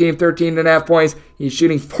given the team 13.5 points. He's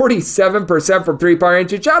shooting 47% from three-point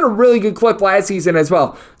range. He shot a really good clip last season as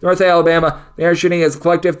well. North Alabama, they are shooting as a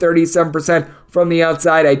collective 37% from the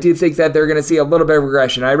outside. I do think that they're going to see a little bit of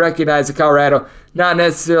regression. I recognize that Colorado, not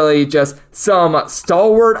necessarily just some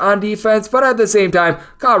stalwart on defense, but at the same time,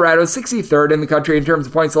 Colorado is 63rd in the country in terms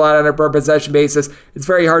of points allowed on a per possession basis. It's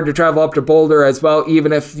very hard to travel up to Boulder as well,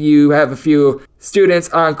 even if you have a few students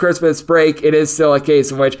on Christmas break. It is still a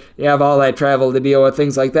case in which you have all that travel to deal with,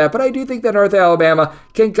 things like that. But I do think that North Alabama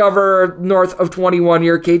can cover north of 21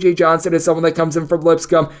 here. KJ Johnson is someone that comes in from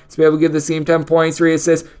Lipscomb to be able to give the team 10 points, 3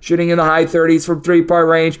 assists, shooting in the high 30s from three-point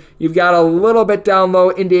range. You've got a little bit down low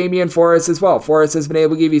in Damian Forrest as well. Forrest has been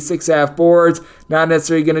able to give you 6.5 boards. Not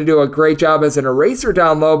necessarily going to do a great job as an eraser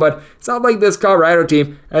down low, but it's not like this Colorado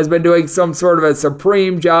team has been doing some sort of a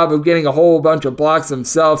supreme job of getting a whole bunch of blocks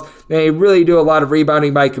themselves. They really do a lot of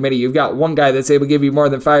rebounding by committee. You've got one guy that's able to give you more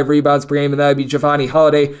than 5 rebounds per game, and that would be Giovanni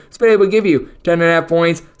Holiday, who's been able to give you 10.5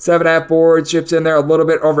 points, 7.5 boards, chips in there a little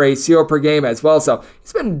bit over a steal per game as well. So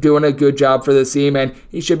he's been doing a good job for this team, and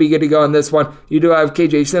he should be good to go in this one. You do have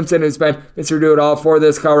KJ Simpson, who's been Mr. Do-It-All for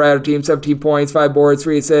this Colorado team. 17 points, 5 boards,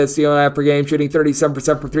 3 assists, steal and a half per game, shooting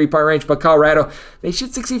 37% from three-point range. But Colorado, they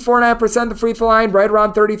shoot 64.5% the free throw line, right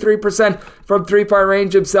around 33% from three-point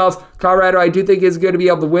range themselves. Colorado, I do think, is going to be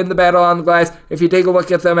able to win the battle on the glass. If you take a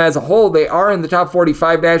look at them as a whole, they are in the top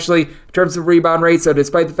 45 nationally in terms of rebound rate. So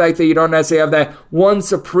despite the fact that you don't necessarily have that one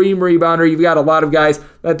supreme rebounder, you've got a lot of guys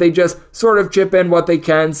that they just sort of chip in what they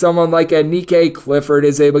can. Someone like a Nike Clifford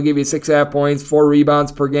is able to give you 6.5 points, 4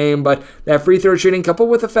 rebounds per game. But that free throw shooting, coupled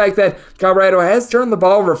with the fact that Colorado has turned the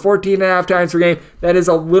ball over 14.5 times per game, that is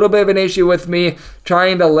a little bit of an issue with me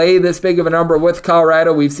trying to lay this big of a number with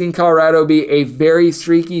Colorado. We've seen Colorado be a very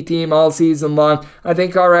streaky team all season long. I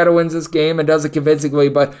think Colorado wins this game and does it convincingly,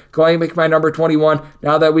 but going to make my number 21.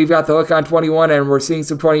 Now that we've got the hook on 21 and we're seeing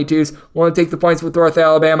some 22s, want to take the points with North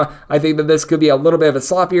Alabama. I think that this could be a little bit of a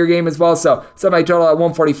sloppier game as well, so set my total at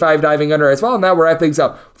 145, diving under as well. Now we're wrap things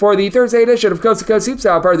up for the Thursday edition of Coast to Coast Hoops,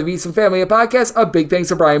 now part of the VSiN family of podcasts. A big thanks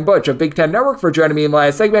to Brian Butch of Big Ten Network for joining me in the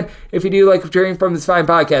last segment. If you do like hearing from this fine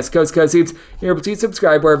podcast, Coast to Coast Hoops, you're able to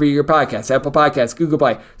subscribe wherever you get your podcasts, Apple Podcasts, Google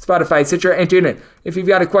Play, Spotify, Stitcher, and TuneIn. If you've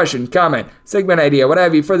got a question, comment, segment idea, what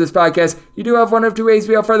have you for this podcast, you do have one of two ways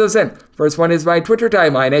we offer those in. First one is my Twitter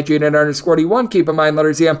timeline at Unit_D1. Keep in mind,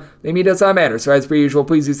 letters EM, they mean does not matter. So as per usual,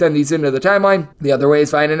 please do send these into the timeline. The other way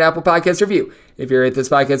is find an Apple Podcast review. If you rate this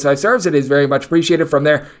podcast 5 stars, it is very much appreciated. From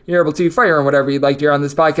there, you're able to fire on whatever you'd like to hear on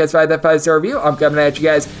this podcast via that 5-star review. I'm coming at you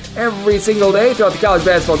guys every single day throughout the college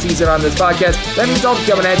basketball season on this podcast. That means I'll be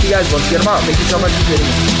coming at you guys once again tomorrow. Thank you so much for tuning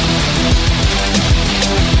in.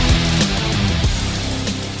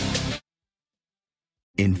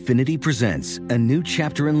 Infiniti presents a new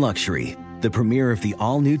chapter in luxury, the premiere of the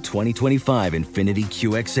all-new 2025 Infiniti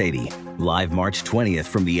QX80, live March 20th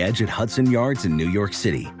from the Edge at Hudson Yards in New York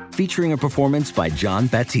City, featuring a performance by John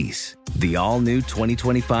Batiste. The all-new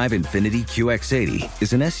 2025 Infiniti QX80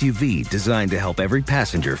 is an SUV designed to help every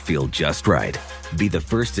passenger feel just right. Be the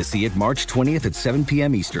first to see it March 20th at 7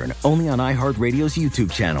 p.m. Eastern, only on iHeartRadio's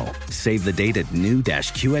YouTube channel. Save the date at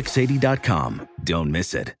new-QX80.com. Don't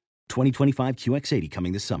miss it. 2025 QX80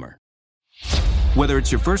 coming this summer. Whether it's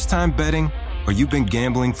your first time betting or you've been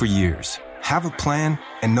gambling for years, have a plan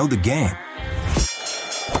and know the game.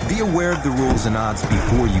 Be aware of the rules and odds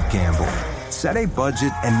before you gamble. Set a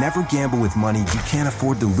budget and never gamble with money you can't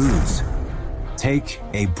afford to lose. Take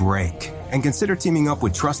a break and consider teaming up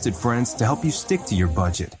with trusted friends to help you stick to your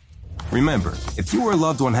budget. Remember, if you or a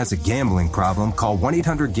loved one has a gambling problem, call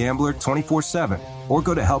 1-800-GAMBLER 24/7 or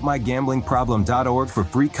go to helpmygamblingproblem.org for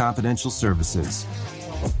free confidential services.